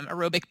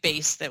aerobic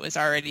base that was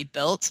already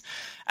built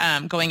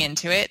going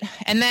into it.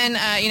 And then,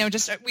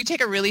 we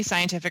take a really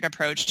scientific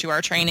approach to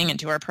our training and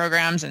to our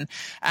programs. And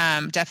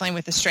definitely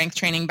with the strength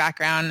training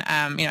background,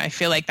 I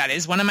feel like that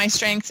is one of my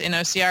strengths in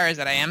OCR is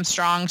that I am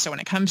strong. So when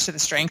it comes to the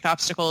strength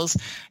obstacles,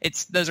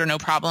 those are no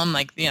problem.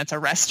 Like, it's a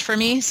rest for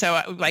me. So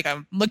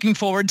I'm looking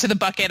forward to the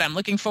bucket. I'm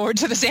looking forward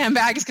to the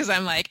sandbags because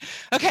I'm like,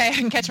 okay, I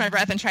can catch my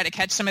breath and try to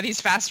catch some of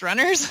these fast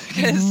runners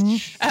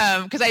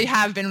because I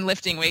have been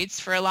lifting weights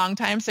for a long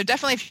time. So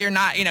definitely if you're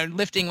not,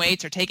 lifting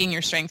weights or taking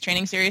your strength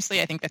training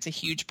seriously, I think that's a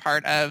huge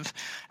part of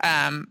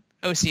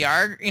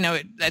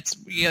OCR. That's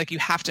you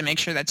have to make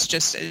sure that's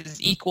just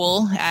as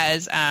equal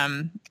as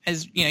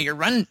you're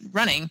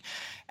running.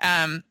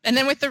 And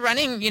then with the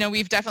running,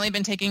 we've definitely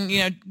been taking,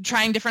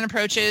 trying different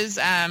approaches.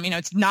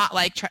 It's not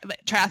like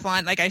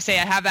triathlon. Like I say,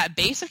 I have that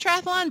base of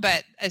triathlon,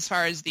 but as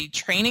far as the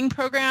training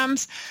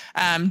programs,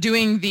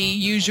 doing the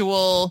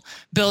usual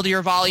build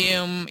your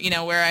volume,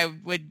 where I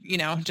would,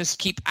 just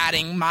keep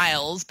adding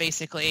miles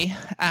basically,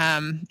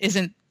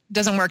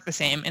 doesn't work the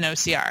same in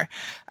OCR.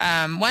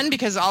 One,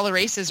 because all the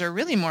races are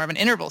really more of an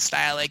interval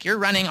style. Like you're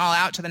running all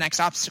out to the next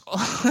obstacle.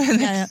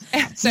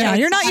 So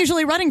you're not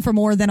usually running for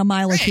more than a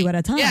mile or two at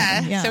a time.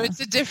 Yeah. So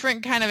it's a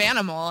different kind of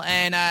animal.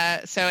 And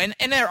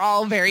and they're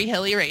all very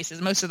hilly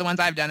races. Most of the ones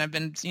I've done have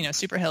been,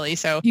 super hilly.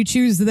 So you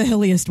choose the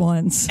hilliest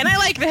ones. And I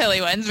like the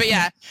hilly ones, but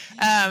and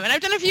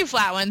I've done a few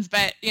flat ones,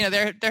 but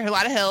there are a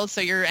lot of hills.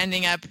 So you're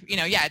ending up,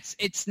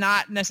 it's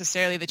not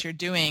necessarily that you're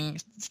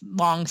doing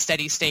long,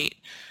 steady state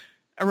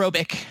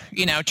aerobic,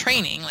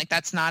 training. Like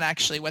that's not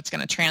actually what's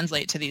going to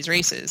translate to these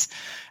races.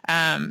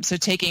 So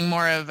taking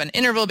more of an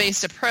interval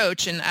based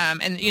approach and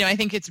I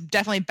think it's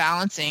definitely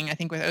balancing. I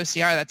think with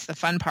OCR, that's the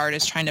fun part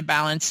is trying to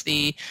balance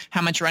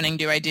how much running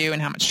do I do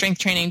and how much strength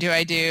training do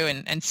I do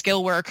and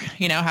skill work,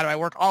 how do I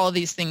work all of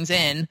these things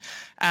in,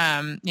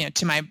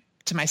 to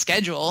my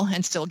schedule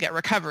and still get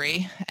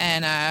recovery.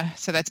 And,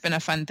 so that's been a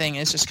fun thing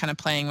is just kind of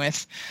playing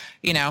with,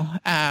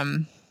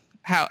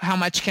 how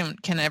much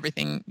can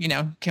everything,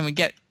 can we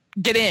get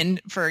in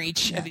for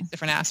each of these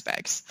different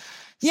aspects.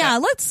 So. Yeah,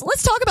 let's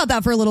talk about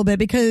that for a little bit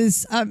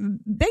because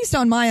based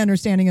on my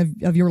understanding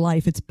of your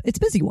life, it's a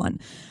busy one.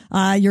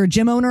 You're a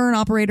gym owner and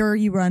operator.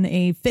 You run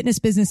a fitness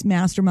business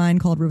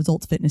mastermind called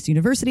Results Fitness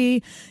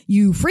University.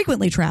 You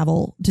frequently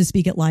travel to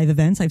speak at live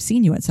events. I've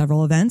seen you at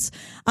several events.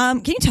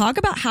 Can you talk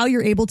about how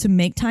you're able to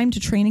make time to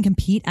train and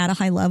compete at a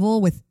high level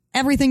with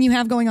everything you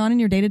have going on in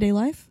your day-to-day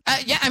life?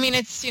 I mean,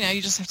 it's,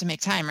 you just have to make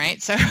time, right?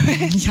 So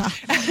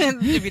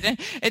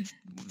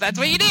that's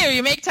what you do.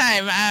 You make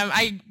time.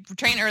 I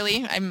train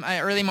early. I'm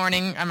early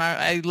morning.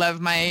 I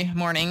love my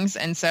mornings.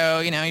 And so,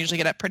 I usually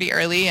get up pretty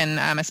early and,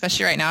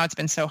 especially right now it's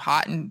been so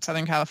hot in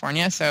Southern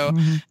California. So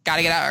got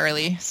to get out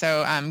early.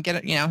 So, I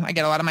get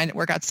a lot of my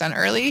workouts done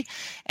early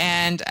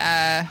and,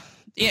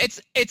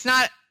 it's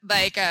not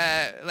like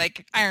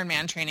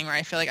Ironman training where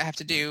I feel like I have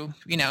to do,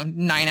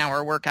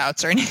 9-hour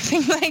workouts or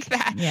anything like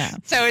that. Yeah.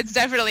 So it's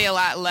definitely a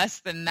lot less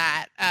than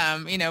that.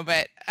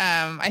 But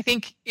I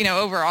think,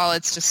 overall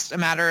it's just a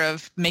matter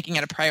of making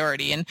it a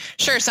priority and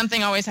sure,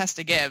 something always has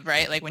to give,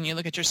 right? Like when you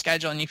look at your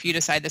schedule and if you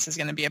decide this is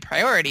going to be a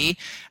priority,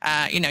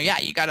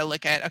 you got to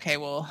look at, okay,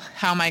 well,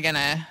 how am I going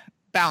to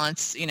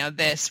balance,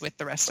 this with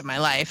the rest of my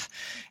life?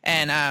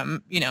 And,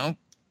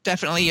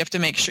 definitely you have to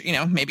make sure,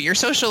 maybe your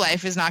social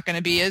life is not going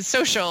to be as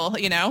social,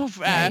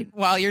 right.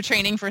 While you're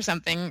training for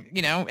something,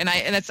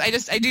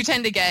 I do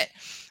tend to get,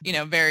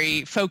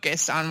 very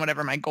focused on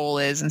whatever my goal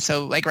is. And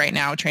so like right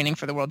now training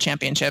for the World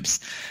Championships,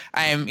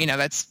 I'm,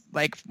 that's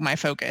like my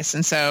focus.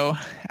 And so,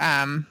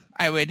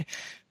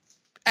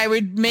 I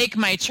would make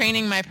my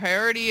training my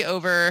priority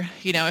over,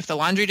 if the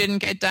laundry didn't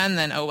get done,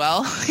 then oh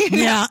well.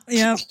 Yeah.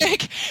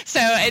 So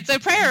it's a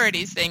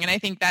priorities thing. And I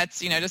think that's,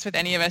 just with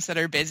any of us that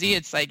are busy,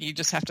 it's like you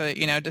just have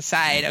to,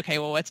 decide, okay,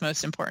 well, what's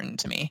most important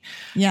to me?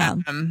 Yeah.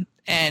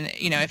 and,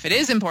 you know, if it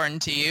is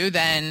important to you,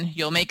 then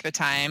you'll make the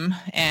time,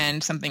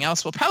 and something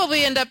else will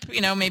probably end up,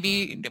 you know,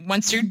 maybe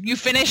once you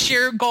finish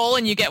your goal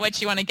and you get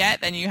what you want to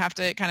get, then you have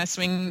to kind of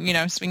swing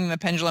the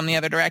pendulum the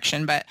other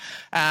direction. But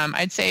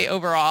I'd say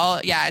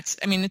overall, yeah, it's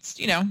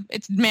you know,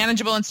 it's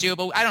manageable and it's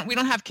doable. We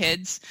don't have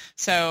kids,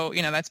 so,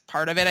 you know, that's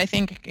part of it. I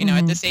think, you know,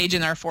 at this age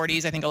in our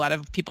 40s, I think a lot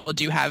of people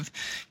do have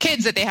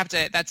kids that they have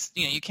to, that's,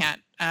 you know, you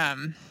can't,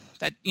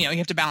 that, you know, you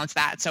have to balance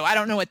that. So I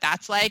don't know what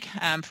that's like.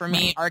 For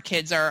me, our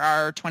kids are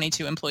our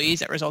 22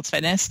 employees at Results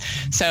Fitness.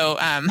 So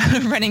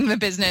running the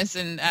business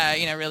and,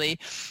 you know, really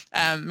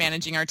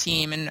managing our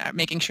team and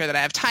making sure that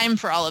I have time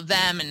for all of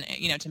them and,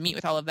 you know, to meet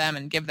with all of them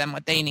and give them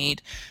what they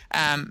need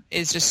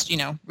is just, you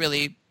know,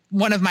 really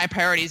one of my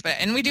priorities.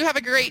 And we do have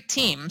a great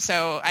team.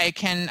 So I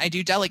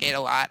do delegate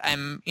a lot.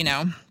 I'm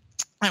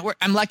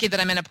lucky that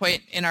I'm in a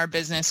point in our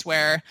business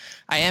where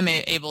I am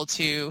able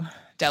to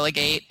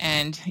delegate.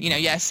 And, you know,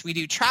 yes, we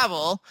do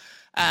travel,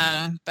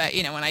 but,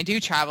 you know, when I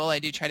do travel, I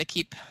do try to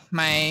keep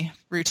my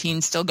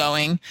routine still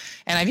going.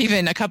 And I've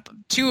even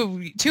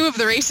two of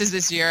the races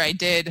this year I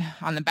did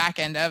on the back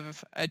end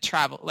of a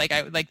travel.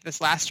 Like this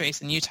last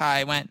race in Utah,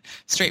 I went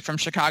straight from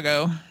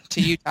Chicago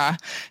to Utah.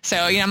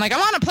 So, you know, I'm like,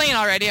 I'm on a plane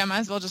already. I might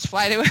as well just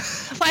fly to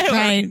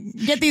right.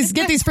 Get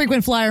these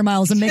frequent flyer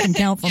miles and make them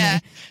count for me.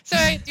 So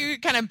I do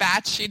kind of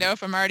batch, you know,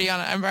 if I'm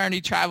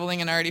already traveling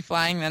and already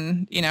flying,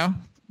 then, you know,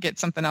 get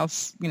something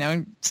else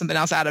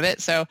out of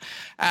it. So,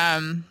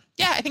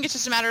 yeah, I think it's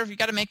just a matter of, you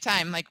got to make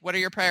time. Like, what are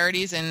your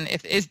priorities? And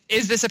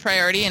is this a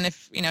priority? And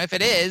if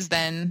it is,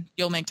 then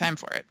you'll make time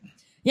for it.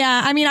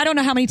 Yeah. I mean, I don't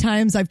know how many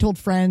times I've told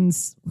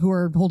friends who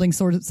are holding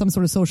some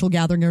sort of social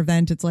gathering or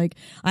event, it's like,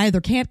 I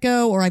either can't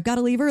go or I've got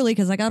to leave early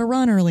because I got to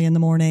run early in the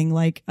morning.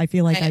 Like, I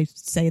feel like I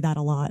say that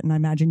a lot, and I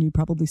imagine you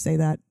probably say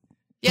that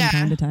from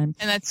time to time.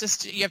 And that's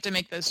just, you have to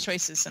make those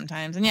choices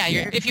sometimes. And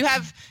if you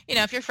have, you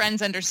know, if your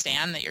friends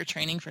understand that you're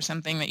training for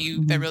something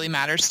that really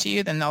matters to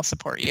you, then they'll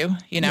support you,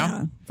 you know?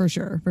 Yeah, for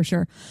sure.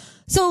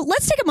 So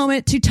let's take a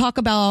moment to talk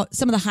about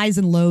some of the highs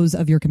and lows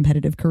of your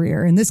competitive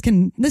career. And this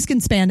can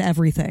span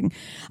everything.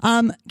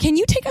 Can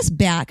you take us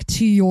back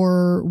to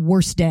your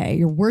worst day,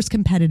 your worst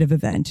competitive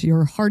event,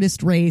 your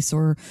hardest race,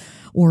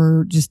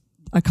 or just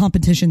a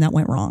competition that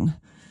went wrong?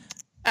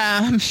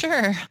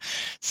 Sure.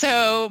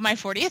 So my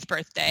 40th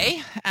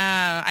birthday,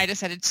 I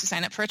decided to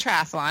sign up for a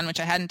triathlon, which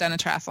I hadn't done a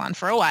triathlon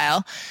for a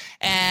while.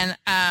 And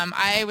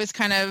I was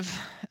kind of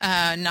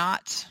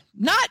not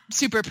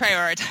super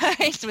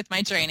prioritized with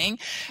my training.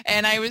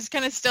 And I was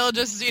kind of still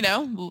just, you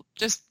know,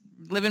 just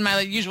living my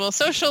usual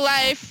social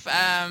life,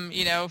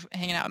 you know,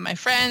 hanging out with my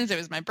friends. It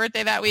was my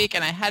birthday that week,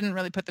 and I hadn't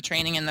really put the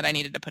training in that I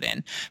needed to put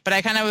in. But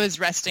I kind of was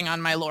resting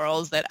on my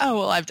laurels that, oh,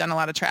 well, I've done a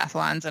lot of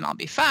triathlons and I'll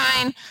be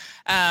fine.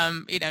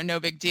 You know, no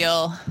big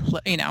deal.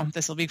 You know,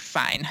 this will be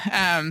fine.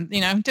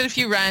 You know, did a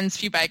few runs, a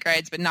few bike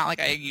rides, but not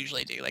like I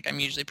usually do. Like, I'm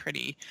usually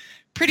pretty,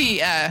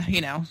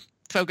 you know,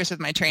 focused with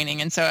my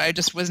training. And so I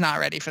just was not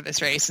ready for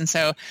this race. And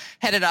so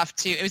headed off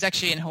it was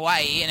actually in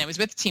Hawaii, and it was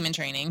with Team in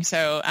Training.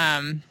 So,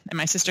 and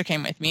my sister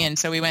came with me. And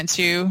so we went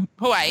to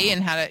Hawaii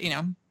and had a, you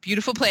know,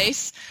 beautiful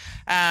place.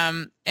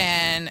 And,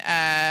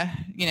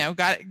 you know,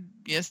 got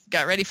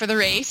ready for the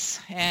race,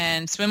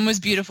 and swim was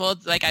beautiful.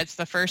 Like, it's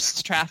the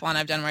first triathlon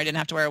I've done where I didn't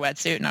have to wear a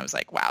wetsuit, and I was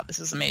like, wow, this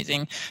is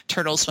amazing.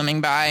 Turtles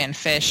swimming by and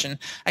fish, and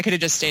I could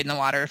have just stayed in the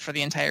water for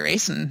the entire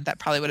race, and that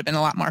probably would have been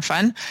a lot more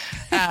fun.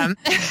 And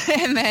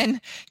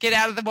then get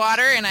out of the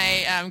water, and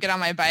I get on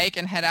my bike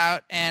and head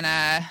out,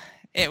 and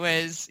it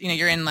was, you know,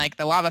 you're in like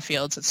the lava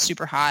fields, so it's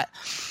super hot,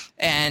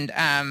 and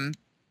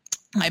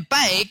my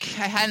bike,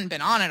 I hadn't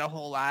been on it a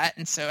whole lot,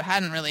 and so it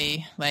hadn't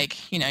really,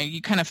 like, you know,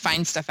 you kind of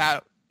find stuff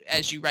out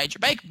as you ride your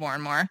bike more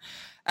and more.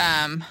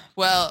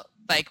 Well,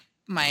 like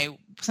I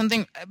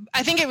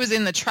think it was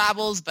in the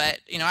travels, but,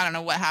 you know, I don't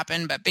know what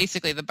happened, but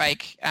basically the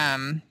bike,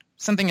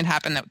 something had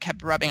happened that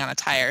kept rubbing on a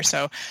tire.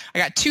 So I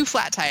got 2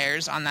 flat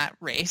tires on that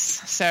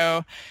race.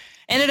 So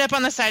ended up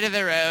on the side of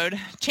the road,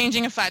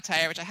 changing a flat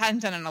tire, which I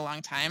hadn't done in a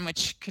long time,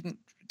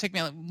 took me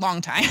a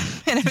long time,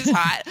 and it was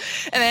hot,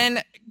 and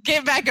then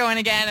get back going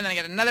again, and then I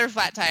get another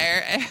flat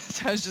tire, and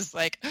so I was just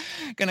like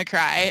gonna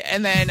cry.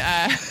 And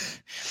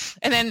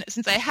then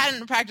since I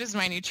hadn't practiced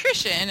my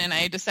nutrition, and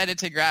I decided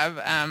to grab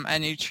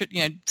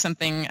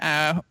something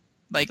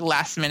like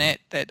last minute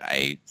that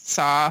I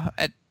saw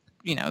at,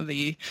 you know,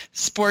 the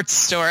sports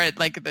store at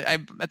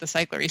the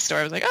cyclery store.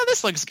 I was like, oh,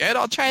 this looks good.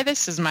 I'll try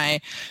this as my,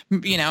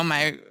 you know,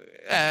 my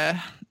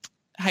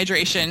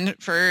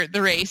hydration for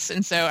the race.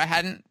 And so I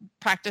hadn't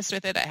practiced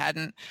with it. I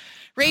hadn't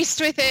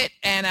raced with it.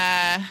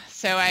 And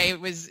so I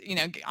was, you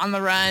know, on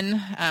the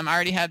run. I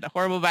already had a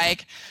horrible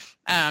bike.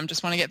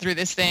 Just want to get through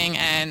this thing.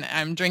 And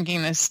I'm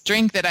drinking this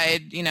drink that I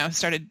had, you know,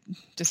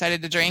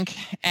 decided to drink,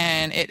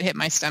 and it hit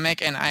my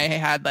stomach, and I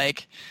had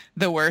like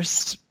the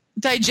worst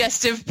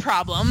digestive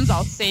problems.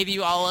 I'll save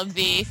you all of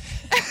the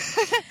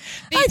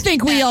I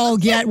think we all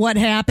get what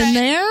happened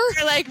there.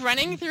 You're like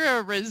running through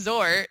a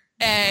resort,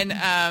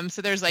 and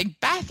so there's like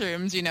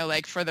bathrooms, you know,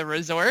 like for the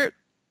resort.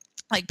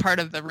 like part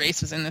of the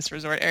race was in this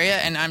resort area,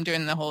 and I'm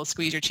doing the whole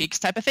squeeze your cheeks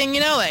type of thing,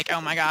 you know, like,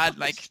 oh my God,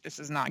 like this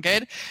is not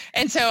good.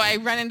 And so I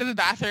run into the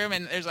bathroom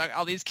and there's like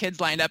all these kids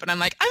lined up, and I'm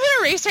like, I'm in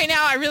a race right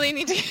now. I really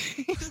need to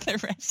use the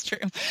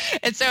restroom.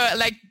 And so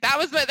like that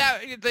was what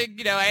that, like,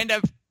 you know, I end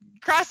up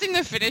crossing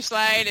the finish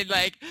line and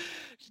like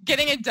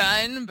getting it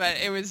done, but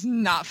it was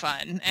not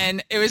fun.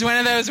 And it was one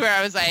of those where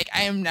I was like,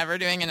 I am never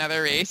doing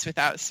another race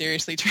without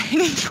seriously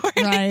training for it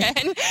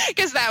again,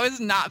 because that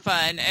was not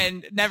fun.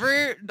 And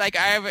never, like,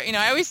 I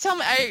always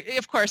tell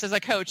of course, as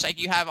a coach,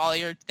 like, you have all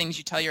your things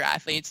you tell your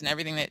athletes and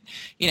everything that,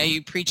 you know,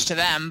 you preach to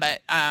them.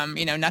 But,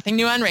 you know, nothing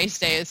new on race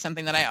day is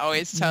something that I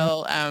always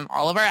tell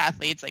all of our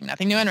athletes, like,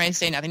 nothing new on race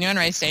day,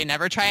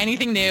 never try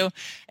anything new.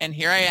 And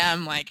here I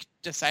am, like,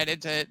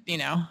 decided to, you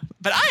know,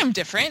 but I am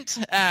different.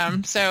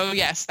 So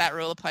yes, that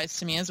rule applies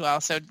to me as well.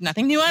 So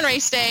nothing new on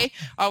race day.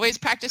 Always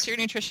practice your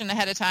nutrition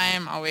ahead of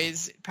time.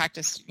 Always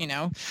practice, you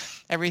know,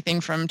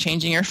 everything from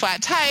changing your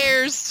flat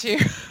tires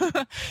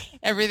to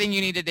everything you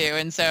need to do.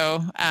 And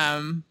so,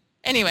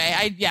 anyway,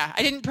 I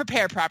didn't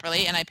prepare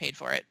properly and I paid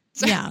for it.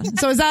 So. Yeah.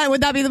 So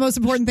would that be the most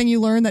important thing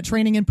you learned, that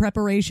training and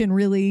preparation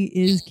really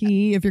is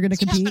key if you're going to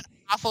compete? An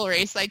awful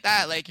race like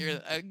that, like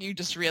you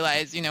just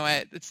realize, you know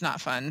what, it's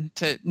not fun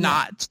to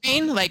not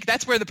train. Like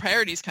that's where the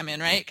priorities come in,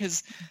 right?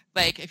 Because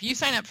like if you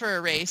sign up for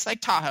a race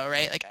like Tahoe,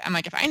 right? Like I'm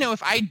like, if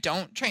I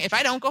don't train, if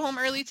I don't go home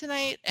early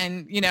tonight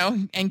and, you know,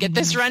 and get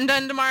this run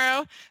done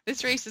tomorrow,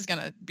 this race is going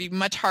to be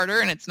much harder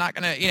and it's not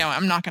going to, you know,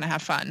 I'm not going to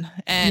have fun.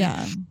 And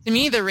to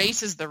me, the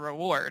race is the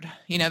reward.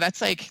 You know, that's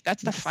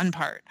the fun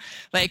part.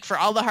 Like for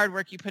all the hard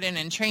work you put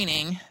in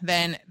training,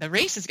 then the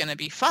race is going to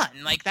be fun.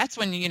 Like that's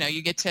when, you know,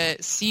 you get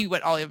to see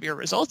what all of your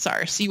results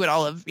are, see what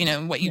all of, you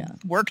know, what you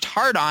worked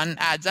hard on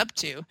adds up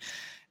to.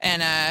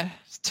 And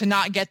to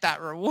not get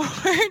that reward,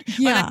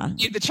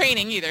 the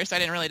training either, so I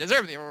didn't really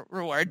deserve the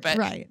reward. But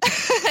right,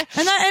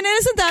 and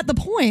isn't that the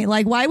point?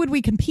 Like, why would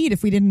we compete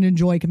if we didn't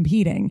enjoy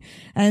competing?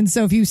 And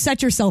so, if you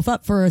set yourself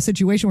up for a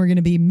situation where you're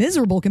going to be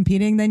miserable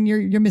competing, then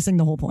you're missing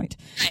the whole point.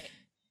 Right.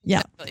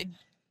 Yeah. Definitely.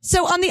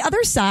 So, on the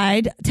other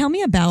side, tell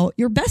me about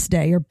your best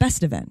day, your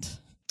best event.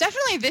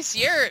 Definitely this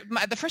year,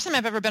 the first time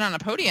I've ever been on a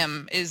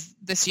podium is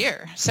this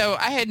year. So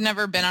I had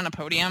never been on a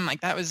podium. Like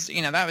that was,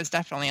 you know, that was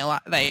definitely a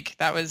lot, like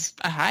that was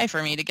a high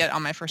for me to get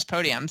on my first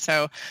podium.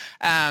 So,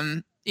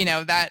 you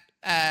know, that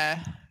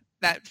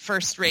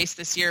first race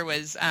this year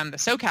was the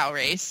SoCal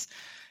race.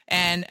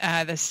 And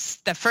I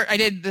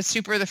did the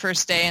super the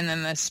first day and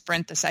then the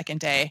sprint the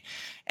second day.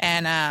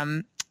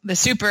 And the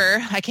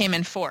super, I came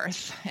in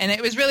fourth. And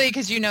it was really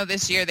because, you know,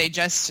 this year they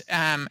just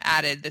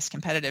added this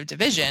competitive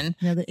division.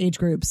 Yeah, the age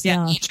groups.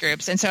 Yeah, age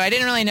groups. And so I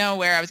didn't really know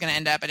where I was going to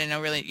end up. I didn't know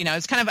really, you know,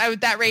 it's kind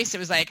of, that race, it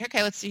was like,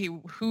 okay, let's see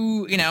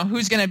who, you know,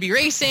 who's going to be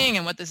racing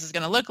and what this is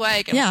going to look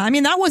like. And I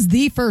mean, that was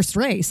the first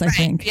race, I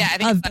think. Yeah, I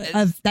think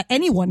of that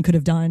anyone could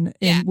have done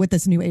with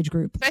this new age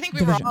group. So I think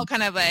we were all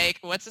kind of like,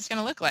 what's this going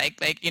to look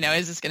like? Like, you know,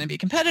 is this going to be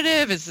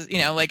competitive? Is this, you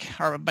know, like,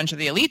 are a bunch of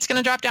the elites going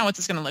to drop down? What's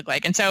this going to look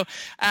like? And so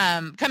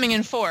coming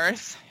in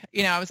fourth,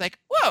 you know, I was like,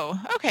 whoa,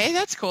 okay,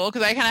 that's cool.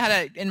 Because I kind of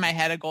had in my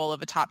head a goal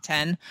of a top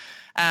 10.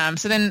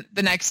 So then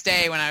the next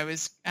day when I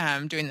was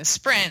doing the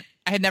sprint,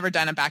 I had never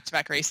done a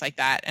back-to-back race like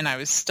that. And I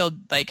was still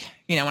like,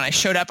 you know, when I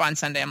showed up on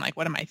Sunday, I'm like,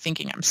 what am I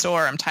thinking? I'm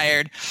sore. I'm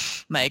tired.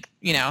 Like,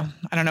 you know,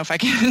 I don't know if I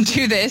can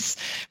do this.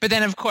 But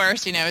then, of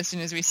course, you know, as soon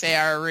as we say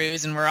our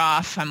ruse and we're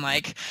off, I'm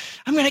like,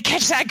 I'm going to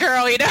catch that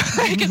girl, you know,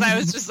 because I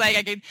was just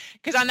like,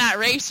 because on that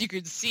race, you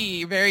could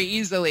see very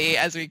easily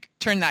as we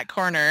turned that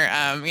corner,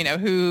 you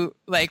know,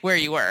 where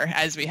you were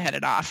as we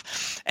headed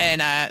off.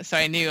 And so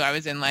I knew I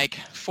was in like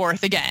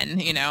fourth again,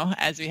 you know,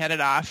 as we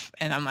headed off.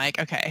 And I'm like,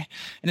 okay.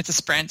 And it's a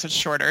sprint, so it's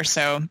shorter.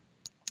 So,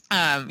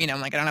 you know,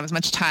 I'm like, I don't have as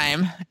much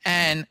time.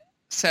 And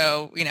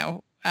so, you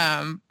know,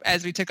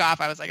 as we took off,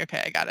 I was like,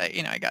 okay, I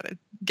gotta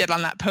get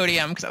on that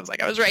podium because I was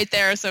like, I was right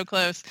there, so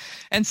close.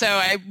 And so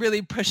I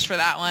really pushed for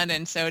that one.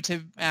 And so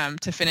to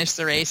finish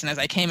the race. And as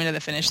I came into the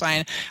finish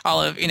line,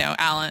 all of, you know,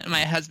 Alan,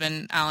 my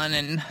husband, Alan,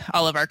 and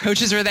all of our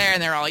coaches were there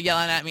and they're all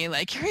yelling at me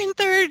like, you're in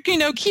third, you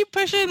know, keep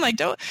pushing. Like,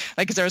 don't,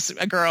 like, cause there was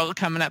a girl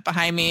coming up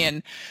behind me.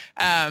 And,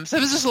 so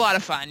it was just a lot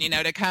of fun, you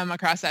know, to come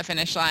across that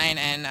finish line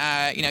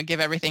and, you know, give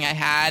everything I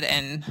had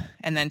and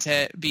then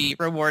to be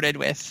rewarded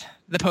with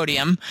the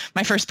podium,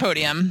 my first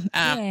podium.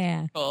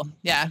 Cool.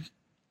 Yeah.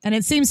 And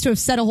it seems to have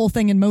set a whole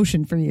thing in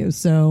motion for you.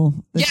 So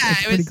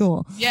it's pretty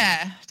cool.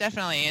 Yeah,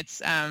 definitely. It's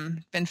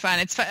been fun.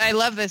 It's fun. I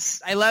love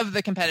this. I love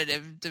the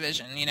competitive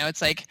division. You know,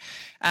 it's like,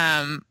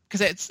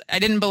 because I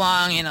didn't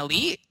belong in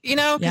elite, you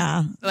know?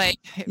 Yeah. Like,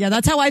 yeah,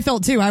 that's how I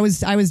felt too. I was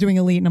doing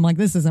elite and I'm like,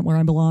 this isn't where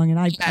I belong. And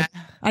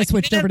I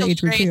switched over to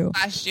age group too.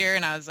 Last year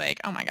and I was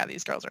like, oh my God,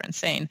 these girls are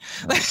insane.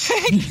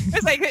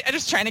 It's like, I'm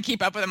just trying to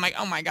keep up with them. Like,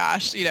 oh my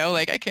gosh, you know,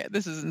 like I can't,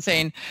 this is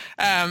insane.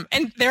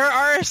 And there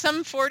are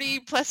some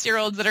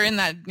 40-plus-year-olds that are in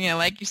that, you know,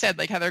 like you said,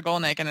 like Heather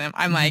Golnick. And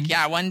I'm like,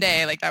 yeah, one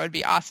day, like that would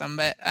be awesome.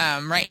 But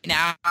right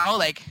now,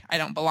 like I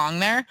don't belong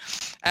there.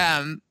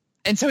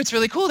 And so it's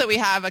really cool that we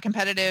have a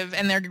competitive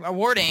and they're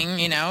awarding,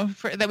 you know,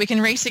 that we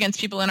can race against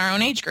people in our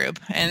own age group.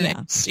 And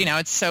it's, you know,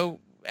 it's so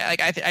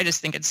like, I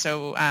just think it's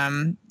so,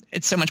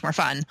 it's so much more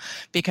fun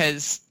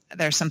because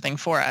there's something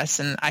for us.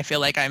 And I feel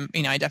like I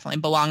definitely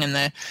belong in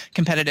the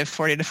competitive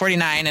 40 to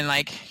 49. And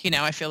like,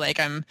 I feel like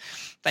I'm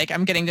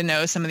getting to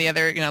know some of the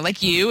other,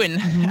 like you.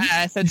 And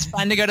so it's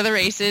fun to go to the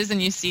races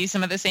and you see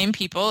some of the same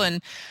people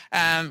and,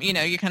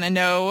 you kind of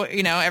know,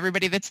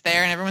 everybody that's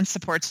there and everyone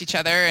supports each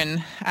other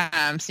and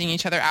seeing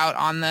each other out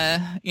on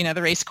the,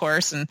 the race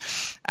course. And,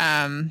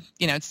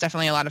 it's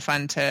definitely a lot of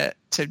fun to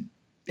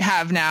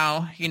have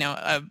now,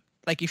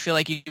 like you feel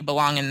like you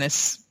belong in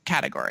this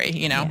category,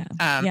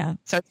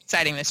 So it's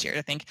exciting this year.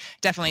 I think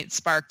definitely it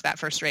sparked that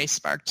first race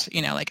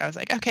like I was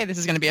like, okay, this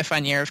is going to be a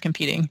fun year of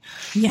competing.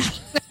 Yeah.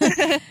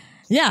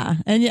 Yeah.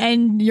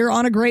 And you're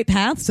on a great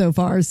path so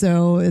far.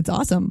 So it's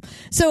awesome.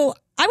 So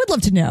I would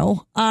love to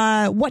know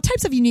what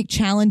types of unique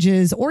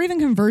challenges or even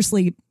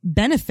conversely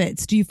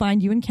benefits do you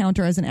find you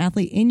encounter as an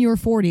athlete in your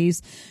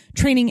 40s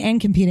training and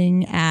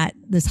competing at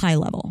this high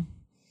level?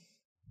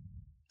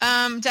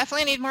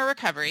 Definitely need more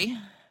recovery.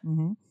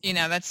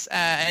 That's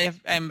I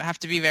have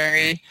to be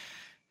very,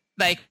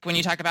 like when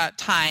you talk about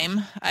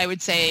time, I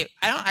would say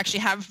I don't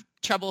actually have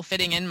trouble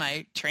fitting in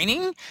my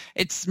training.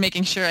 It's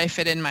making sure I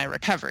fit in my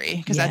recovery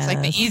because that's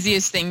like the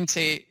easiest thing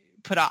to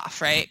put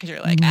off, right? Because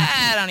you're like,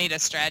 I don't need to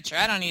stretch or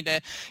I don't need to,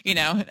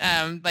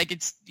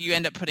 you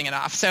end up putting it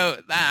off. So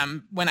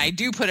when I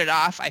do put it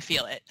off, I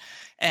feel it.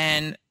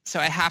 And so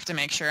I have to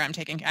make sure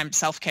I'm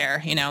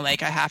self-care,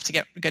 like I have to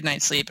get a good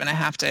night's sleep and I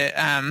have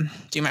to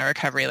do my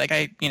recovery. Like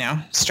I,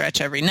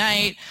 stretch every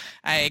night.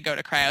 I go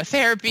to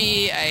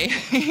cryotherapy. I,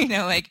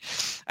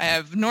 I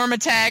have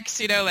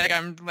Normatex,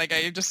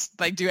 I just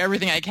do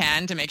everything I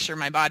can to make sure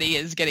my body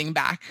is getting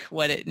back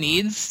what it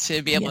needs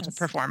to be able to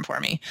perform for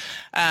me.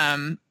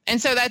 And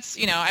so that's,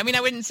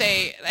 I wouldn't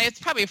say it's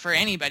probably for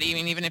anybody. I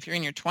mean, even if you're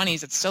in your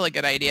 20s, it's still a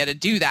good idea to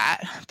do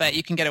that, but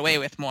you can get away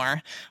with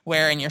more.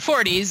 Where in your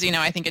 40s,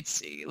 I think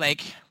it's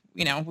like,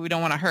 we don't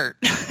want to hurt.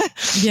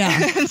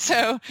 Yeah. And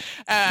so,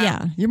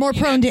 you're more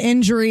prone to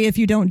injury if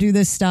you don't do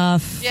this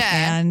stuff.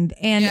 Yeah. And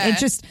it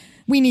just,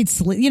 we need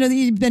sleep.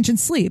 You mentioned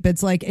sleep.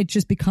 It's like, it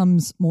just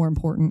becomes more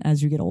important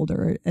as you get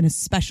older. And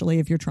especially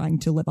if you're trying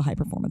to live a high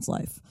performance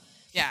life.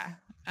 Yeah.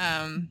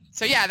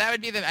 So yeah, that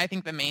would be I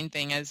think the main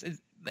thing is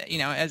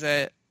as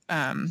a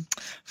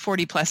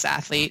 40 plus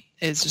athlete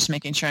is just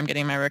making sure I'm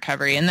getting my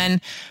recovery. And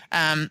then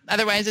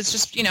otherwise it's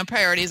just,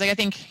 priorities. Like I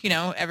think,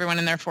 everyone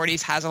in their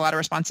 40s has a lot of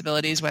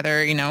responsibilities,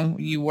 whether,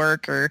 you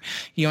work or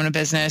you own a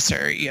business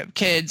or you have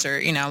kids or,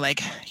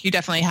 you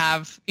definitely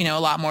have, a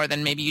lot more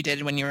than maybe you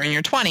did when you were in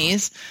your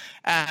 20s.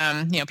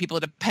 People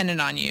are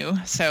dependent on you.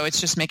 So it's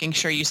just making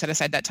sure you set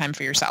aside that time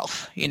for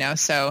yourself,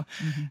 so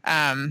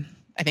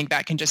I think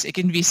that it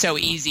can be so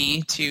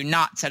easy to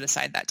not set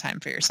aside that time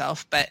for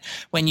yourself. But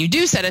when you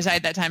do set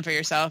aside that time for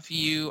yourself,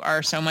 you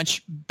are so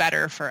much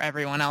better for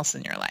everyone else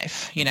in your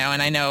life,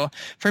 and I know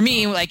for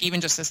me, like even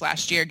just this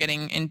last year,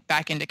 getting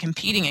back into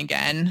competing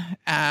again,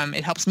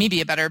 it helps me be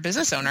a better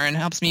business owner and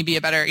helps me be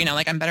a better,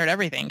 I'm better at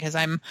everything because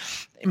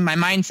my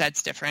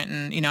mindset's different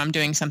and, I'm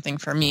doing something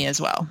for me as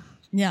well.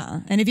 Yeah.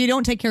 And if you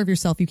don't take care of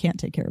yourself, you can't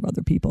take care of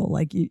other people.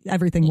 Like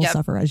everything will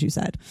suffer, as you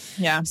said.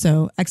 Yeah.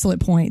 So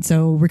excellent point.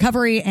 So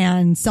recovery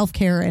and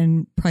self-care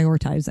and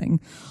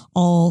prioritizing,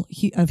 all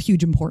of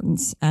huge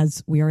importance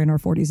as we are in our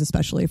 40s,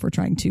 especially if we're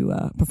trying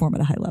to perform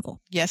at a high level.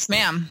 Yes,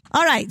 ma'am.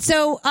 All right.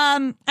 So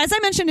as I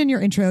mentioned in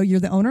your intro, you're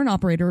the owner and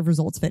operator of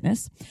Results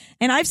Fitness.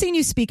 And I've seen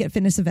you speak at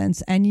fitness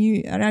events.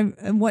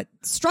 And what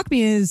struck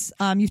me is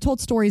you've told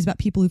stories about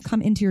people who've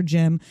come into your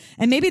gym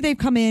and maybe they've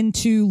come in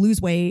to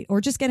lose weight or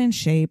just get in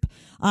shape.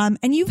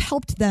 And you've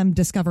helped them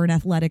discover an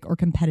athletic or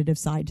competitive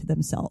side to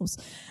themselves.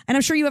 And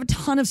I'm sure you have a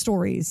ton of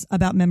stories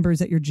about members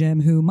at your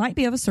gym who might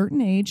be of a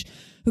certain age,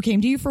 who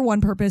came to you for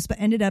one purpose, but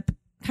ended up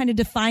kind of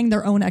defying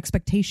their own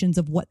expectations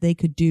of what they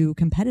could do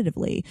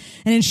competitively.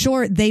 And in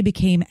short, they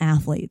became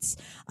athletes.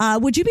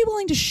 Would you be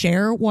willing to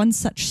share one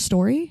such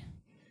story?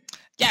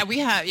 Yeah, we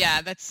have.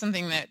 Yeah, that's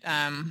something that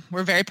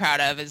we're very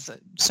proud of is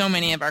so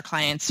many of our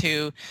clients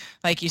who,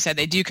 like you said,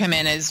 they do come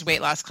in as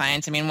weight loss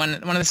clients. I mean, one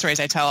of the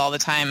stories I tell all the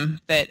time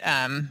that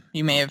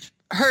you may have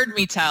heard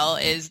me tell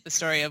is the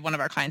story of one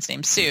of our clients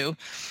named Sue.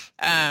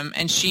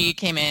 And she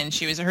came in,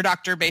 her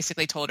doctor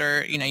basically told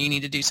her, you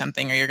need to do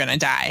something or you're going to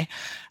die.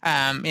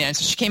 So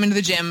she came into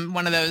the gym,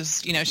 one of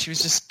those, she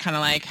was just kind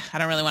of like, I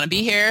don't really want to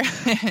be here.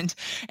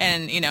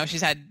 and,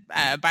 she's had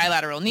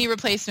bilateral knee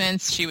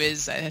replacements. She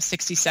was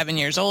 67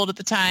 years old at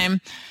the time.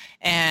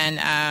 And,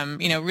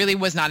 really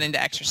was not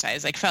into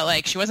exercise, felt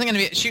like she wasn't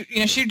going to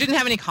be, she didn't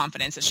have any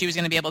confidence that she was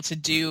going to be able to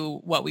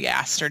do what we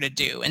asked her to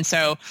do. And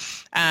so,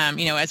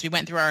 as we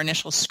went through our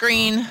initial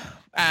screen,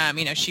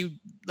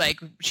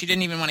 she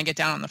didn't even want to get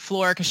down on the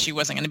floor because she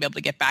wasn't going to be able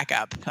to get back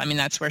up. I mean,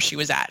 that's where she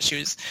was at. She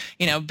was,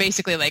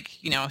 basically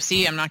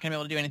see, I'm not going to be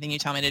able to do anything you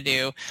tell me to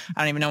do.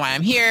 I don't even know why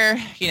I'm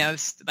here.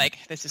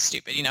 This is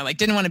stupid,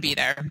 didn't want to be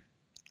there.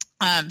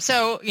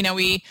 So,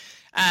 we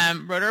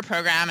wrote her a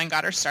program and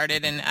got her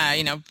started.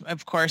 And,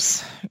 of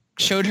course,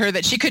 showed her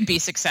that she could be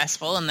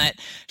successful and that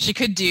she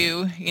could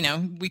do,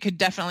 we could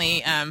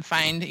definitely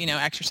find,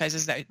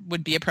 exercises that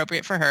would be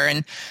appropriate for her.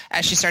 And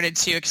as she started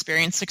to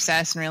experience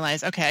success and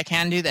realize, okay, I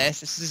can do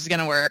this. This is going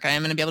to work. I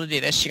am going to be able to do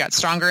this. She got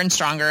stronger and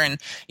stronger. And,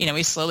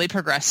 we slowly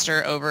progressed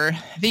her over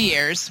the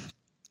years.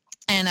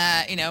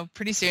 And,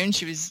 pretty soon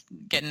she was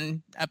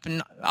getting up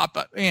and up,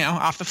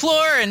 off the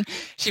floor, and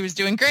she was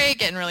doing great,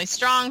 getting really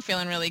strong,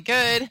 feeling really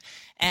good.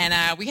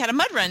 And we had a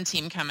mud run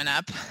team coming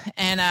up,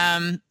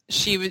 and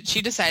she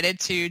decided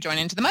to join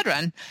into the mud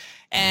run.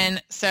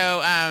 And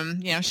so,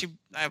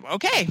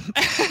 okay.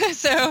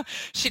 So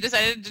she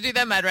decided to do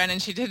that mud run, and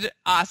she did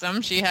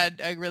awesome. She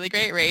had a really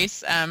great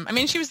race.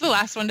 She was the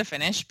last one to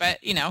finish, but,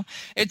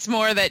 it's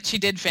more that she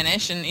did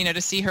finish, and,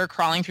 to see her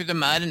crawling through the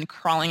mud and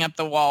crawling up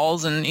the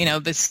walls and,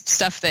 this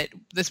stuff that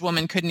this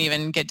woman couldn't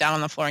even get down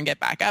on the floor and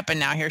get back up. And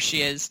now here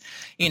she is,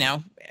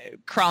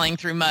 crawling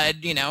through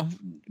mud,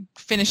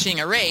 finishing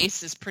a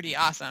race is pretty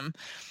awesome.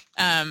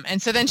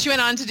 And so then she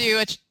went on to do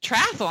a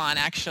triathlon,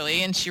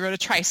 actually, and she rode a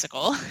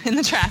tricycle in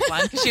the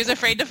triathlon because she was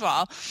afraid to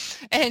fall.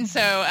 And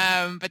so,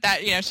 but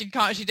that,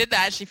 she did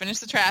that. She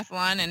finished the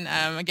triathlon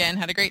and, again,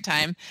 had a great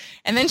time.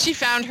 And then she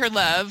found her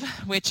love,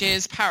 which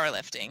is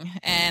powerlifting.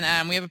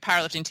 And we have a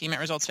powerlifting team at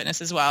Results Fitness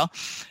as well.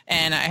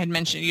 And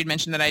you'd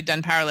mentioned that I'd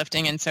done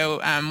powerlifting. And so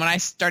when I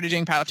started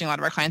doing powerlifting, a lot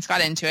of our clients got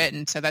into it.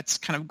 And so that's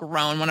kind of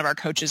grown. One of our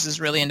coaches is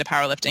really into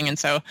powerlifting. And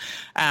so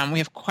we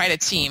have quite a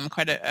team,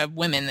 quite a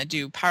women that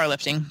do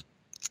powerlifting.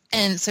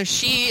 And so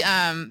she,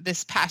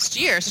 this past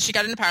year, so she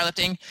got into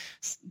powerlifting,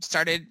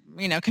 started,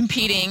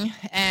 competing,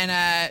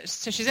 and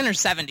so she's in her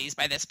 70s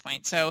by this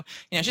point. So,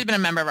 she's been a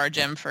member of our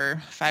gym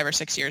for 5 or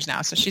 6 years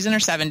now. So she's in her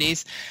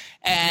 70s,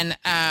 and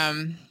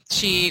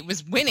she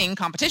was winning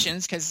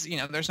competitions because,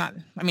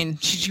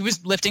 she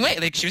was lifting weight.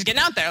 Like, she was getting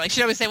out there. Like,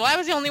 she'd always say, well, I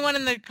was the only one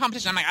in the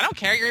competition. I'm like, I don't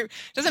care. It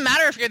doesn't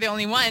matter if you're the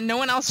only one. No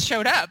one else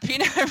showed up.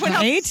 Everyone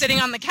else is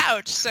sitting on the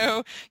couch.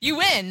 So you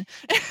win.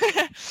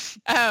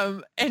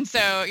 And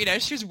so,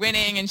 she was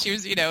winning, and she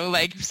was,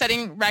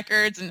 setting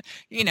records and,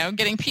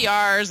 getting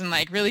PRs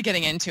and, really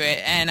getting into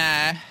it.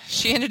 And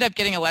she ended up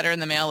getting a letter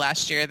in the mail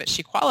last year that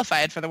she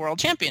qualified for the World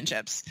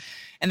Championships.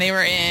 And they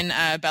were in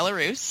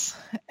Belarus.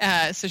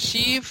 So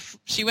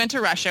she went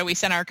to Russia. We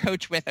sent our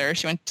coach with her.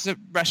 She went to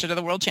Russia to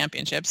the World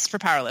Championships for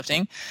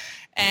powerlifting.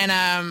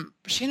 And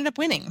she ended up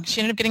winning.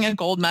 She ended up getting a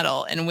gold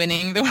medal and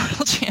winning the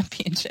World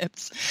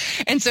Championships.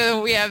 And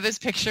so we have this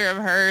picture of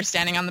her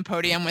standing on the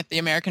podium with the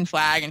American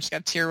flag, and she's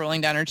got a tear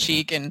rolling down her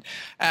cheek. And,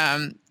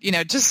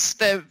 just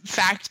the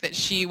fact that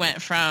she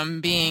went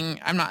from being,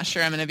 I'm not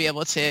sure I'm going to be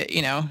able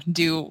to,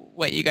 do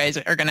what you guys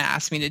are going to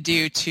ask me to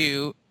do,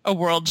 to a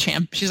world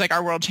champ. She's like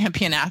our world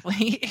champion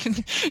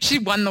athlete. She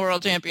won the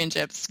World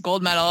Championships,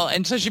 gold medal.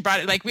 And so she brought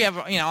it, we have,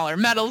 all her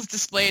medals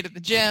displayed at the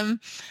gym.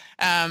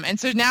 And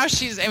so now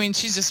she's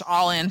just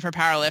all in for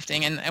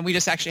powerlifting. And we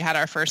just actually had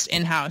our first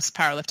in-house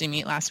powerlifting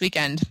meet last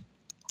weekend.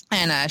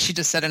 And she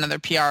just set another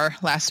PR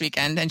last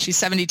weekend, and she's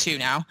 72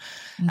 now.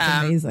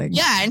 That's amazing.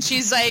 Yeah. And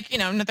she's like,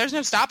 there's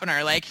no stopping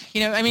her.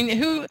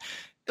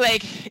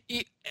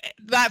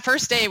 That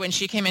first day when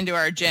she came into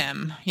our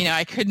gym,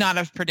 I could not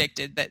have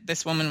predicted that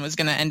this woman was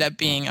going to end up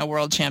being a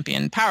world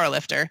champion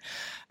powerlifter.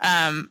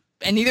 And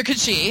neither could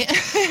she.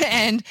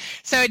 And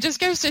so it just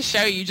goes to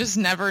show you just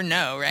never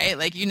know,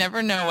 right? You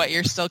never know what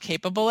you're still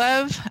capable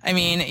of.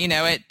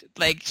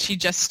 She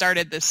just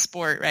started this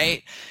sport,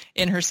 right,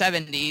 in her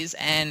 70s,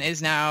 and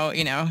is now,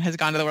 has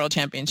gone to the World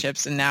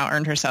Championships and now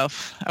earned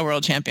herself a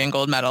world champion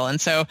gold medal. And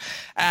so,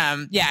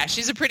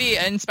 she's a pretty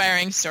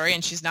inspiring story,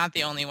 and she's not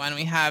the only one.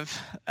 We have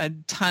a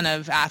ton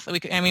of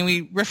athletes.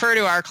 We refer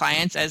to our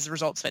clients as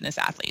Results Fitness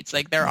athletes.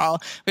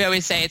 We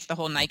always say it's the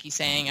whole Nike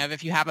saying of,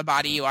 if you have a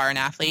body, you are an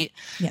athlete.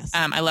 Yes.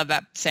 I love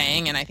that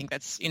saying, and I think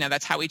that's,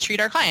 that's how we treat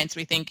our clients.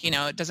 We think,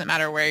 it doesn't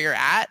matter where you're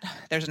at,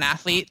 there's an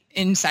athlete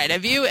inside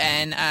of you,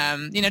 and,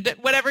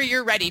 whatever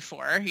you're ready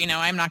for,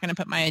 I'm not going to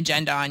put my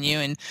agenda on you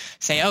and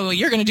say, oh,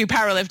 you're going to do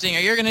powerlifting, or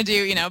you're going to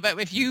do, but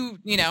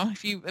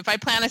if I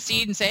plant a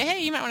seed and say,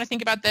 hey, you might want to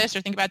think about this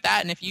or think about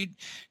that, and if you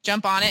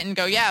jump on it and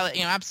go, yeah,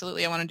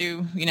 absolutely, I want to do,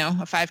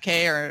 a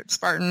 5K or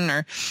Spartan,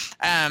 or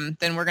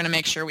then we're going to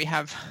make sure we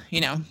have,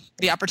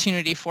 the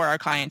opportunity for our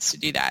clients to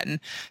do that. And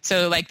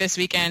so this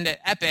weekend at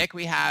Epic,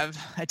 we have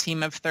a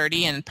team of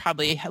 30, and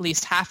probably at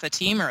least half the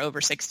team are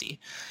over 60.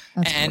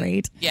 That's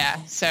great.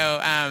 Yeah.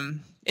 So,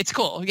 it's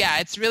cool. Yeah,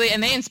 it's really,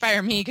 and they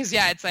inspire me because,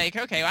 it's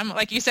okay, I'm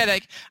like you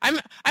said, I'm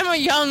a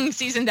young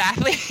seasoned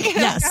athlete.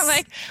 Yes.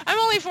 I'm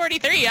only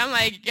 43.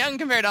 I'm young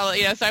compared to all,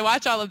 so I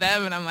watch all of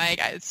them, and I'm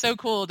it's so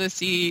cool to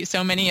see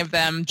so many of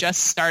them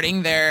just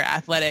starting their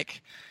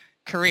athletic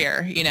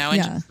career,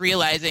 and just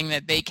realizing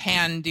that they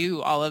can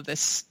do all of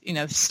this,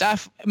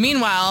 stuff.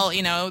 Meanwhile,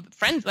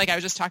 friends, I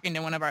was just talking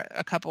to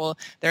a couple,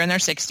 they're in their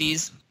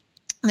 60s.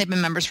 They've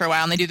been members for a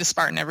while, and they do the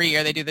Spartan every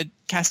year. They do the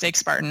Castaic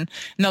Spartan, and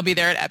they'll be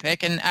there at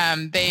Epic.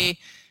 And they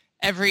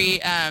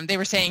they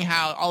were saying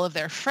how all of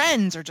their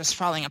friends are just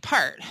falling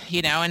apart,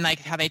 and like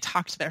how they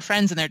talk to their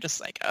friends and they're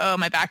just like, oh,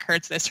 my back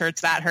hurts, this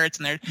hurts, that hurts.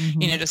 And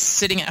they're, just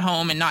sitting at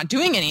home and not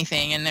doing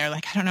anything. And they're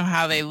like, I don't know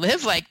how they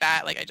live like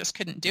that. Like, I just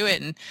couldn't do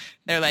it. And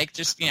they're like,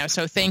 just,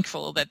 so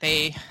thankful that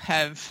they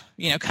have,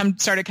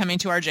 started coming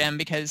to our gym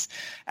because,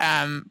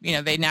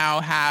 they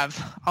now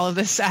have all of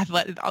these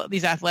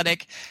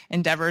athletic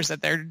endeavors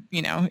that they're,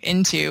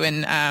 into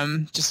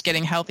and just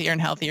getting healthier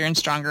and healthier and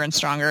stronger and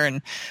stronger.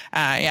 And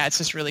it's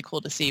just really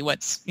cool to see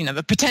what's,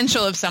 the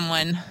potential of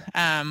someone,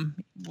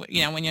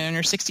 when you're in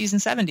your 60s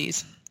and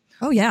 70s.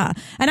 Oh, yeah.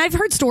 And I've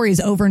heard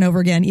stories over and over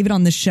again, even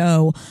on the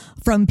show,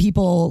 from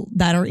people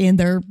that are in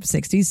their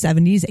 60s,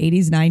 70s,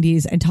 80s,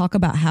 90s, and talk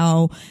about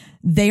how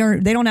they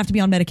don't have to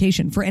be on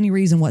medication for any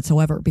reason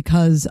whatsoever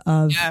because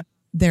of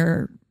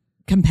their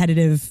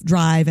competitive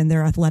drive and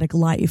their athletic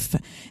life.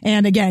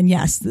 And again,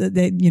 yes,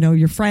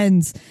 your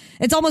friends,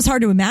 it's almost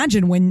hard to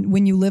imagine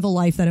when you live a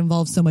life that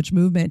involves so much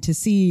movement to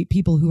see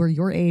people who are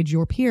your age,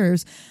 your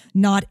peers,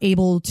 not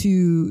able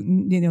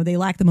to, they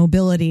lack the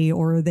mobility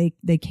or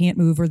they can't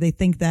move or they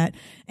think that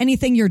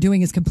anything you're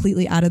doing is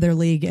completely out of their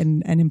league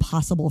and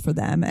impossible for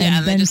them.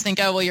 And they just think,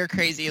 oh, well, you're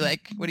crazy.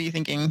 Like, what are you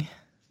thinking?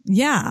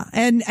 Yeah.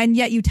 And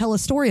yet you tell a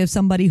story of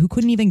somebody who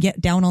couldn't even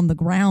get down on the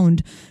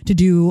ground to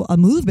do a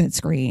movement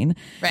screen.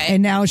 Right.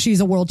 And now she's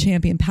a world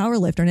champion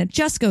powerlifter. And it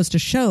just goes to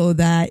show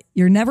that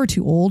you're never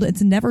too old.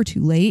 It's never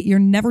too late. You're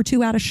never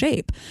too out of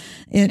shape.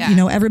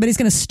 Everybody's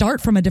going to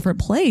start from a different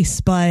place,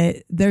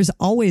 but there's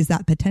always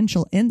that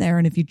potential in there.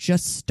 And if you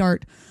just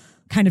start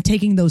kind of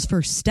taking those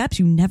first steps,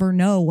 you never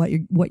know what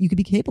you could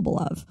be capable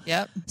of.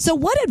 Yep. So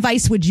what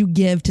advice would you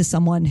give to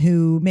someone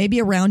who may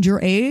be around your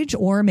age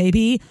or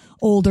maybe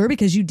older,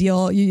 because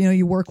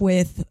you work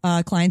with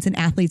clients and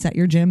athletes at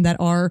your gym that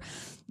are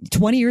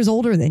 20 years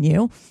older than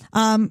you.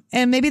 And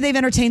maybe they've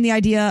entertained the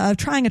idea of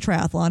trying a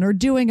triathlon or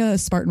doing a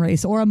Spartan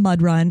race or a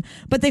mud run,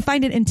 but they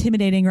find it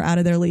intimidating or out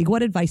of their league.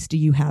 What advice do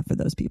you have for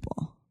those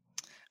people?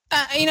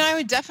 I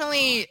would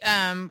definitely,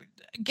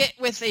 get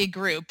with a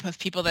group of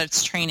people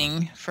that's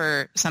training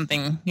for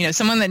something,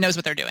 someone that knows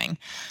what they're doing,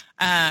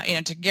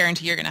 to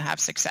guarantee you're going to have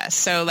success.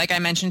 So like I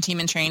mentioned, team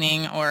in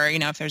training, or,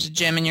 if there's a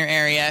gym in your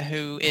area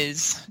who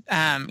is,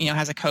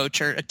 has a coach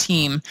or a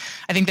team,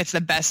 I think that's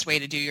the best way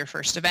to do your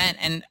first event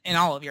and in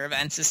all of your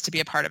events is to be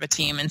a part of a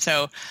team. And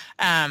so,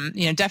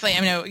 definitely,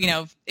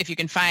 if you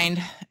can find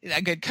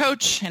a good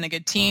coach and a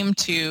good team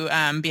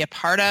to be a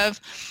part of,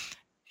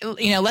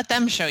 let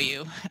them show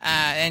you,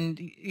 and,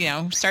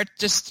 start,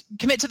 just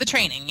commit to the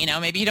training.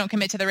 Maybe you don't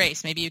commit to the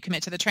race, maybe you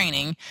commit to the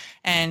training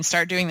and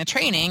start doing the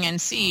training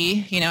and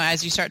see,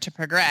 as you start to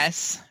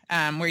progress,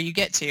 where you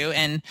get to,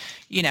 and,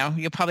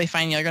 you'll probably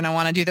find you're going to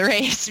want to do the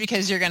race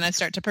because you're going to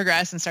start to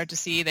progress and start to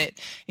see that,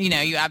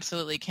 you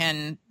absolutely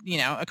can,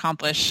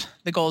 accomplish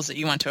the goals that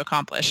you want to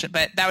accomplish.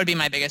 But that would be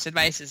my biggest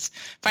advice is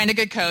find a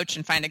good coach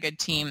and find a good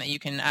team that you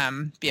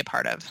can be a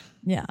part of.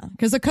 Yeah,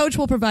 because the coach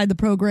will provide the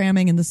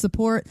programming and the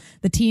support.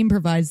 The team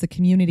provides the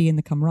community and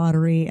the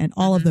camaraderie, and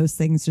all of those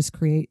things just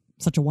create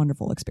such a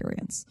wonderful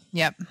experience.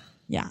 Yep.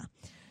 Yeah.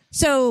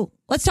 So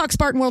let's talk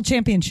Spartan World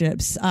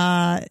Championships.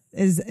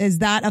 Is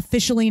that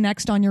officially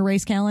next on your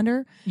race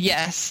calendar?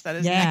 Yes, that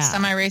is next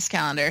on my race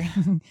calendar.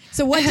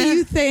 So what do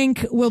you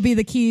think will be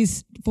the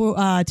keys for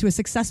to a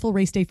successful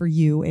race day for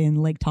you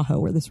in Lake Tahoe,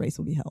 where this race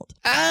will be held?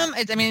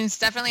 It's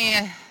definitely,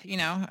 I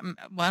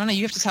don't know.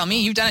 You have to tell me.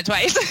 You've done it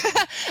twice.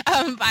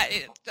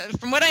 But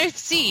from what I've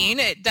seen,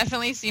 it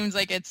definitely seems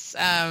like it's,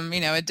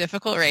 a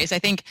difficult race. I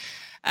think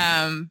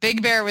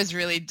Big Bear was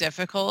really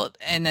difficult,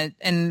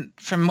 and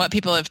from what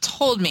people have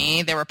told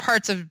me, there were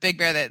parts of Big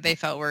Bear that they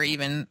felt were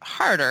even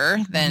harder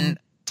than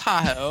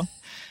Tahoe.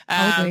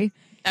 I agree.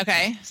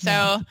 Okay,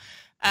 so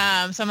so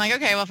I'm like,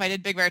 okay, well, if I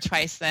did Big Bear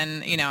twice,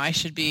 then I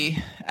should be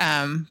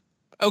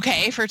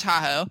okay for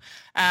Tahoe.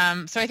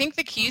 So I think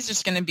the key is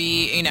just going to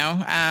be,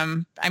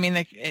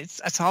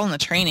 it's all in the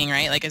training,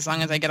 right? Like as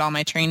long as I get all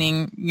my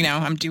training,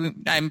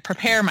 I'm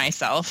prepare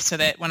myself so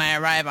that when I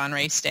arrive on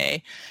race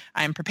day,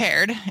 I'm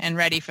prepared and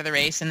ready for the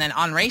race. And then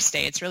on race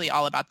day, it's really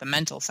all about the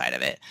mental side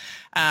of it.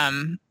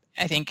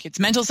 I think it's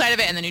mental side of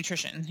it and the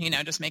nutrition,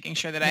 just making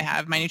sure that I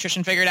have my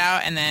nutrition figured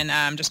out, and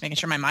then just making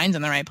sure my mind's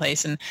in the right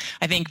place. And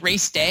I think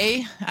race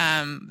day,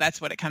 that's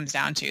what it comes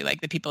down to.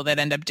 Like the people that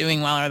end up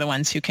doing well are the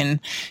ones who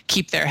can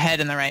keep their head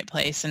in the right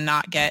place and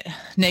not get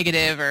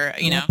negative or,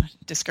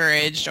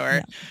 discouraged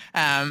or,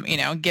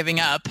 giving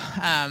up.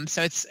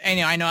 So it's,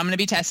 I know I'm going to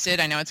be tested.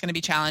 I know it's going to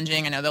be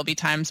challenging. I know there'll be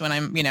times when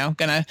I'm, going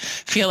to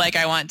feel like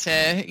I want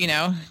to,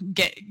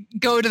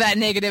 go to that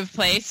negative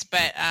place,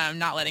 but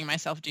not letting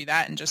myself do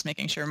that and just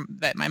making sure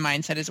that my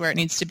mindset is where it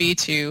needs to be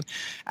to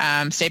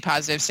stay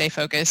positive, stay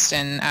focused,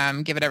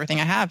 and give it everything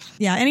I have.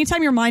 Yeah.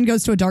 Anytime your mind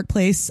goes to a dark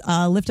place,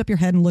 lift up your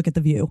head and look at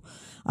the view.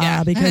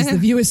 Because the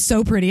view is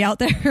so pretty out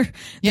there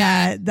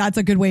that's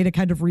a good way to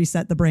kind of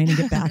reset the brain and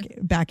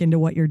get back into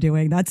what you're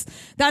doing. That's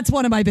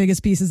one of my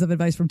biggest pieces of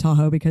advice from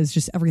Tahoe, because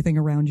just everything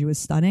around you is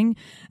stunning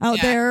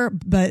out there.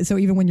 But so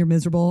even when you're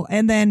miserable,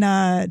 and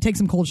then take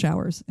some cold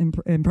showers in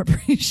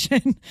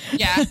preparation.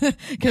 Yeah,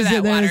 because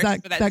there's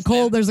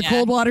there's a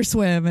cold water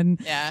swim,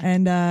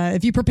 and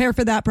if you prepare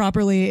for that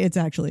properly, it's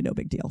actually no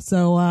big deal.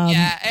 So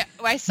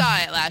I saw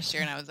it last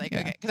year and I was like,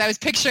 okay, because I was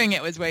picturing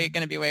it was going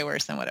to be way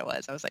worse than what it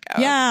was. I was like, oh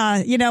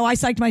yeah. I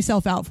psyched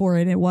myself out for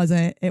it. It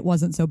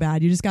wasn't so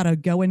bad. You just got to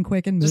go in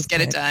quick and move. Just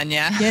get it done.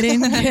 Yeah.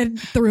 Get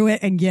through it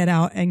and get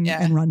out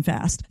and run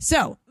fast.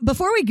 So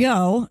before we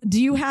go,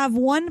 do you have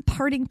one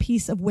parting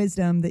piece of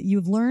wisdom that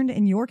you've learned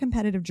in your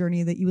competitive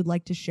journey that you would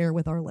like to share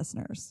with our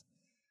listeners?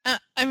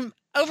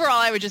 Overall,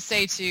 I would just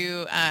say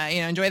to,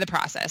 enjoy the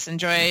process,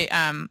 enjoy,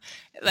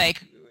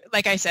 like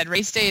I said,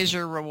 race day is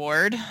your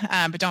reward,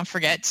 but don't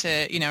forget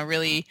to,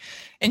 really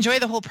enjoy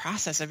the whole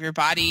process of your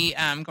body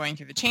going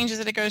through the changes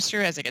that it goes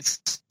through as it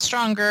gets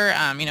stronger,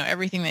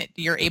 everything that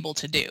you're able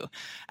to do.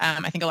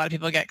 I think a lot of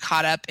people get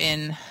caught up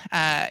in,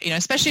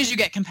 especially as you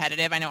get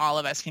competitive. I know all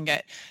of us can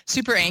get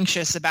super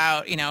anxious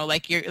about,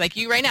 like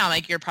you right now,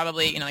 like you're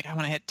probably, like I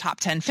want to hit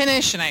top 10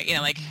 finish and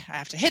I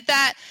have to hit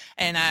that,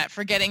 and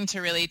forgetting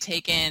to really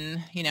take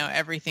in,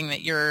 everything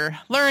that you're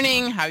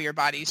learning, how your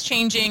body's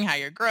changing, how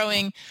you're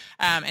growing,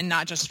 and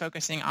not just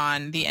focusing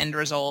on the end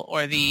result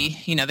or the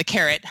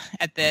carrot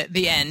at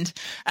the end,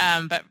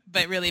 but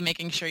really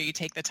making sure you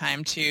take the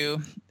time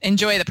to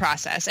enjoy the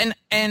process and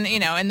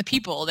the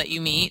people that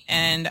you meet.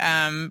 And,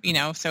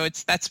 so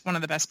that's one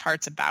of the best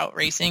parts about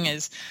racing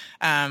is,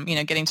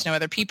 getting to know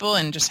other people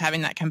and just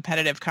having that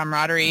competitive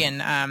camaraderie.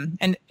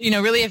 And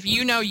really, if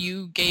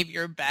you gave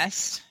your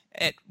best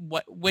at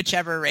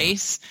whichever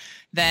race,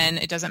 then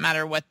it doesn't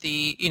matter what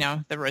the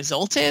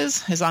result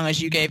is, as long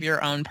as you gave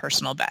your own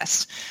personal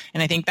best.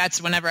 And I think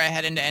that's whenever I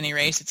head into any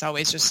race, it's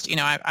always just,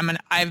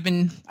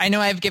 I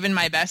know I've given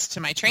my best to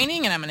my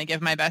training, and I'm going to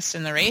give my best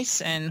in the race,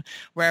 and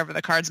wherever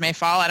the cards may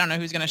fall. I don't know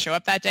who's going to show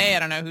up that day. I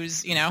don't know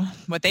who's,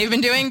 what they've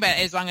been doing, but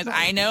as long as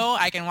I know,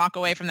 I can walk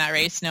away from that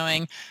race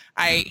knowing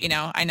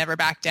I never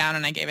backed down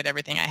and I gave it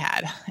everything I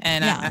had.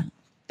 And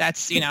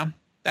that's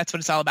what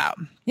it's all about.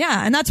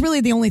 Yeah. And that's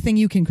really the only thing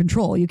you can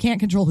control. You can't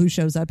control who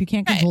shows up. You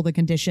can't control the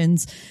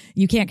conditions.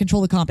 You can't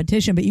control the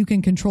competition, but you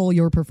can control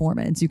your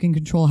performance. You can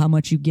control how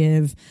much you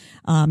give,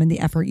 and the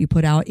effort you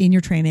put out in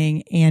your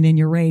training and in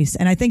your race.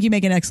 And I think you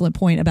make an excellent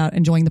point about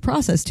enjoying the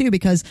process too,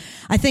 because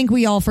I think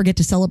we all forget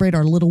to celebrate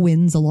our little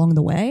wins along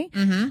the way.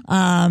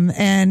 Mm-hmm.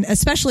 And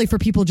especially for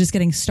people just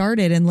getting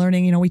started and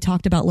learning, we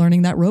talked about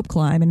learning that rope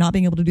climb and not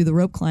being able to do the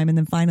rope climb and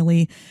then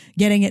finally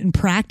getting it in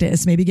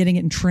practice, maybe getting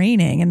it in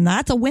training. And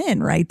that's a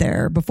win right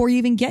there before you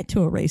even get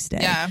to a race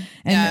day.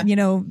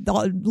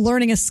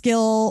 Learning a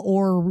skill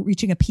or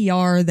reaching a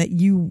PR that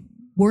you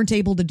weren't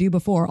able to do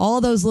before. All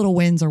of those little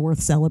wins are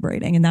worth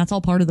celebrating, and that's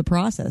all part of the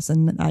process.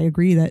 And I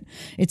agree that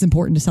it's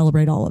important to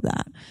celebrate all of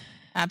that.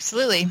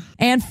 Absolutely.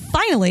 And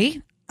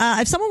finally,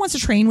 if someone wants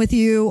to train with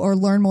you or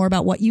learn more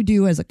about what you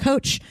do as a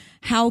coach,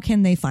 how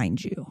can they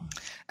find you?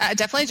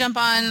 Definitely jump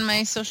on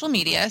my social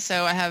media.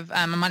 So I have,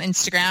 I'm on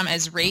Instagram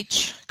as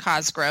Rach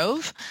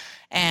Cosgrove.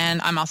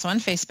 And I'm also on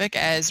Facebook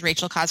as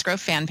Rachel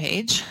Cosgrove fan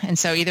page. And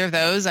so either of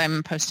those,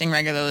 I'm posting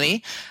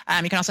regularly.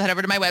 You can also head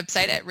over to my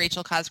website at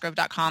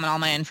rachelcosgrove.com, and all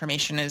my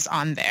information is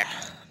on there.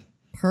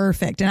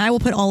 Perfect. And I will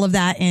put all of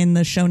that in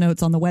the show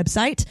notes on the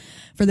website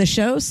for the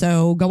show.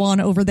 So go on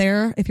over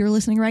there if you're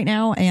listening right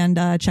now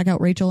and check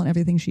out Rachel and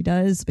everything she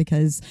does,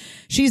 because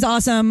she's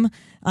awesome.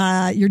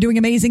 You're doing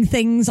amazing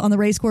things on the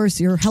race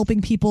course. You're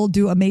helping people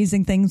do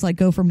amazing things like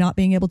go from not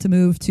being able to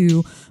move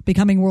to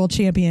becoming world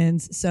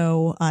champions.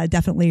 So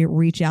definitely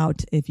reach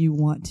out if you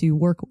want to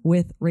work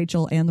with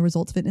Rachel and the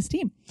Results Fitness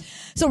team.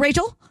 So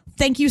Rachel,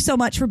 thank you so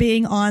much for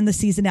being on the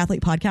Seasoned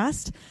Athlete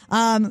podcast.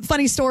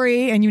 Funny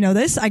story, and you know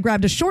this, I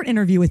grabbed a short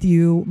interview with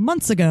you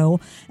months ago,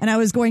 and I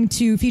was going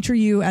to feature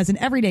you as an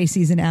everyday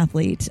seasoned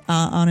athlete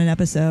on an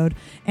episode.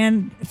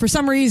 And for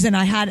some reason,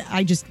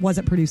 I just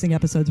wasn't producing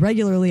episodes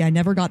regularly. I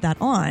never got that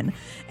on.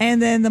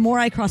 And then the more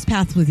I crossed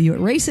paths with you at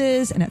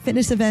races and at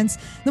fitness events,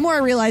 the more I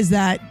realized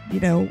that,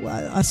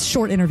 a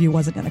short interview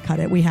wasn't going to cut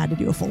it. We had to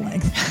do a full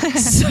length.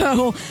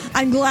 So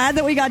I'm glad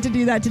that we got to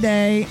do that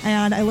today.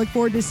 And I look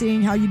forward to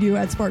seeing how you do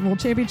at Spartan World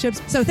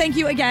Championships. So thank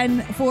you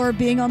again for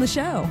being on the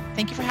show.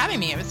 Thank you for having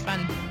me. It was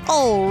fun.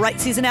 All right,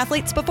 seasoned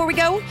athletes, before we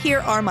go, here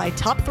are my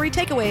top 3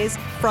 takeaways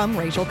from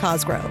Rachel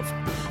Cosgrove.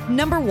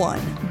 Number 1,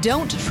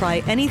 don't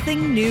try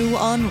anything new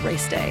on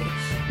race day.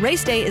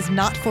 Race day is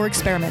not for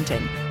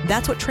experimenting.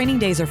 That's what training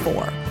days are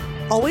for.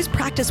 Always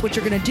practice what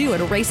you're going to do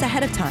at a race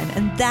ahead of time,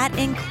 and that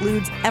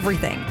includes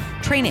everything: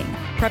 training,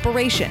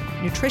 preparation,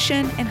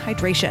 nutrition, and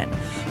hydration.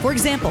 For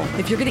example,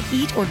 if you're going to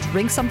eat or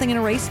drink something in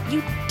a race,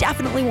 you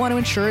definitely want to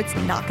ensure it's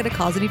not going to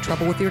cause any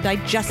trouble with your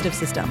digestive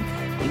system.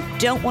 You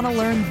don't want to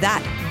learn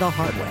that the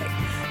hard way.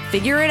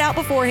 Figure it out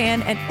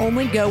beforehand and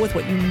only go with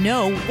what you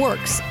know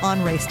works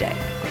on race day.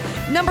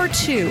 Number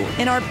 2,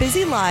 in our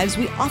busy lives,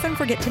 we often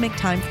forget to make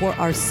time for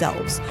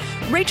ourselves.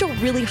 Rachel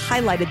really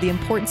highlighted the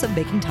importance of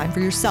making time for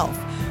yourself.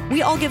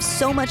 We all give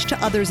so much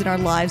to others in our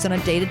lives on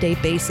a day-to-day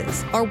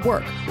basis, our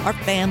work, our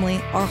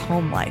family, our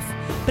home life.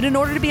 But in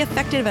order to be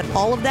effective at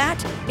all of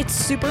that, it's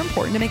super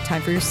important to make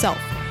time for yourself.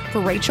 For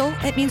Rachel,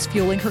 it means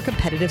fueling her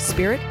competitive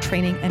spirit,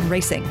 training, and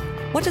racing.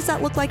 What does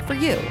that look like for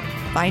you?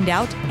 Find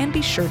out and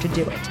be sure to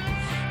do it.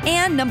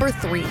 And number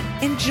 3,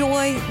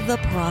 enjoy the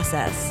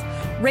process.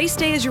 Race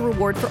day is your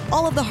reward for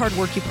all of the hard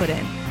work you put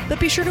in, but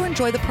be sure to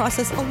enjoy the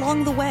process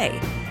along the way.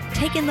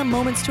 Take in the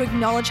moments to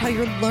acknowledge how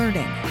you're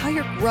learning, how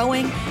you're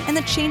growing, and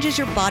the changes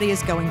your body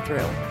is going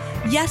through.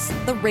 Yes,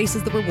 the race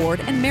is the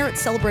reward and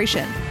merits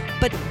celebration,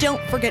 but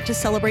don't forget to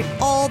celebrate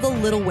all the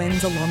little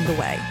wins along the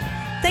way.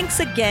 Thanks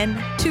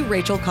again to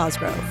Rachel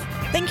Cosgrove.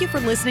 Thank you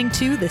for listening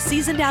to the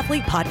Seasoned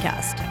Athlete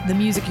Podcast. The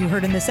music you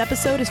heard in this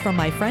episode is from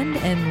my friend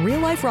and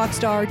real-life rock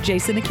star,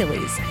 Jason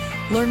Achilles.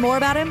 Learn more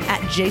about him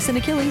at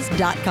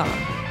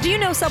jasonachilles.com. Do you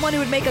know someone who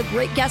would make a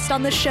great guest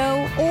on this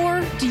show?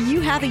 Or do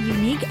you have a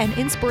unique and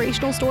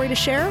inspirational story to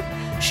share?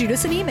 Shoot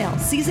us an email,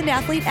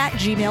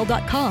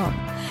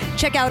 seasonedathlete@gmail.com.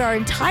 Check out our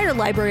entire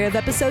library of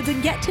episodes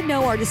and get to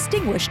know our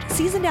distinguished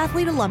Seasoned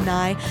Athlete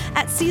alumni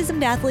at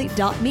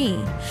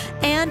seasonedathlete.me.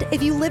 And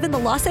if you live in the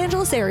Los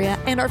Angeles area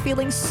and are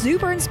feeling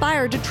super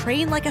inspired to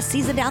train like a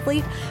seasoned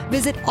athlete,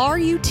 visit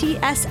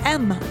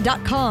rutsm.com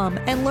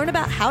and learn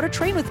about how to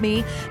train with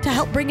me to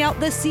help bring out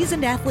the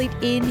seasoned athlete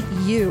in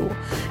you.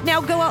 Now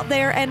go out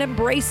there and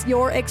embrace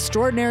your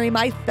extraordinary,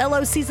 my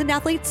fellow seasoned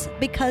athletes,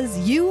 because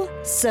you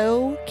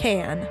so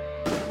can.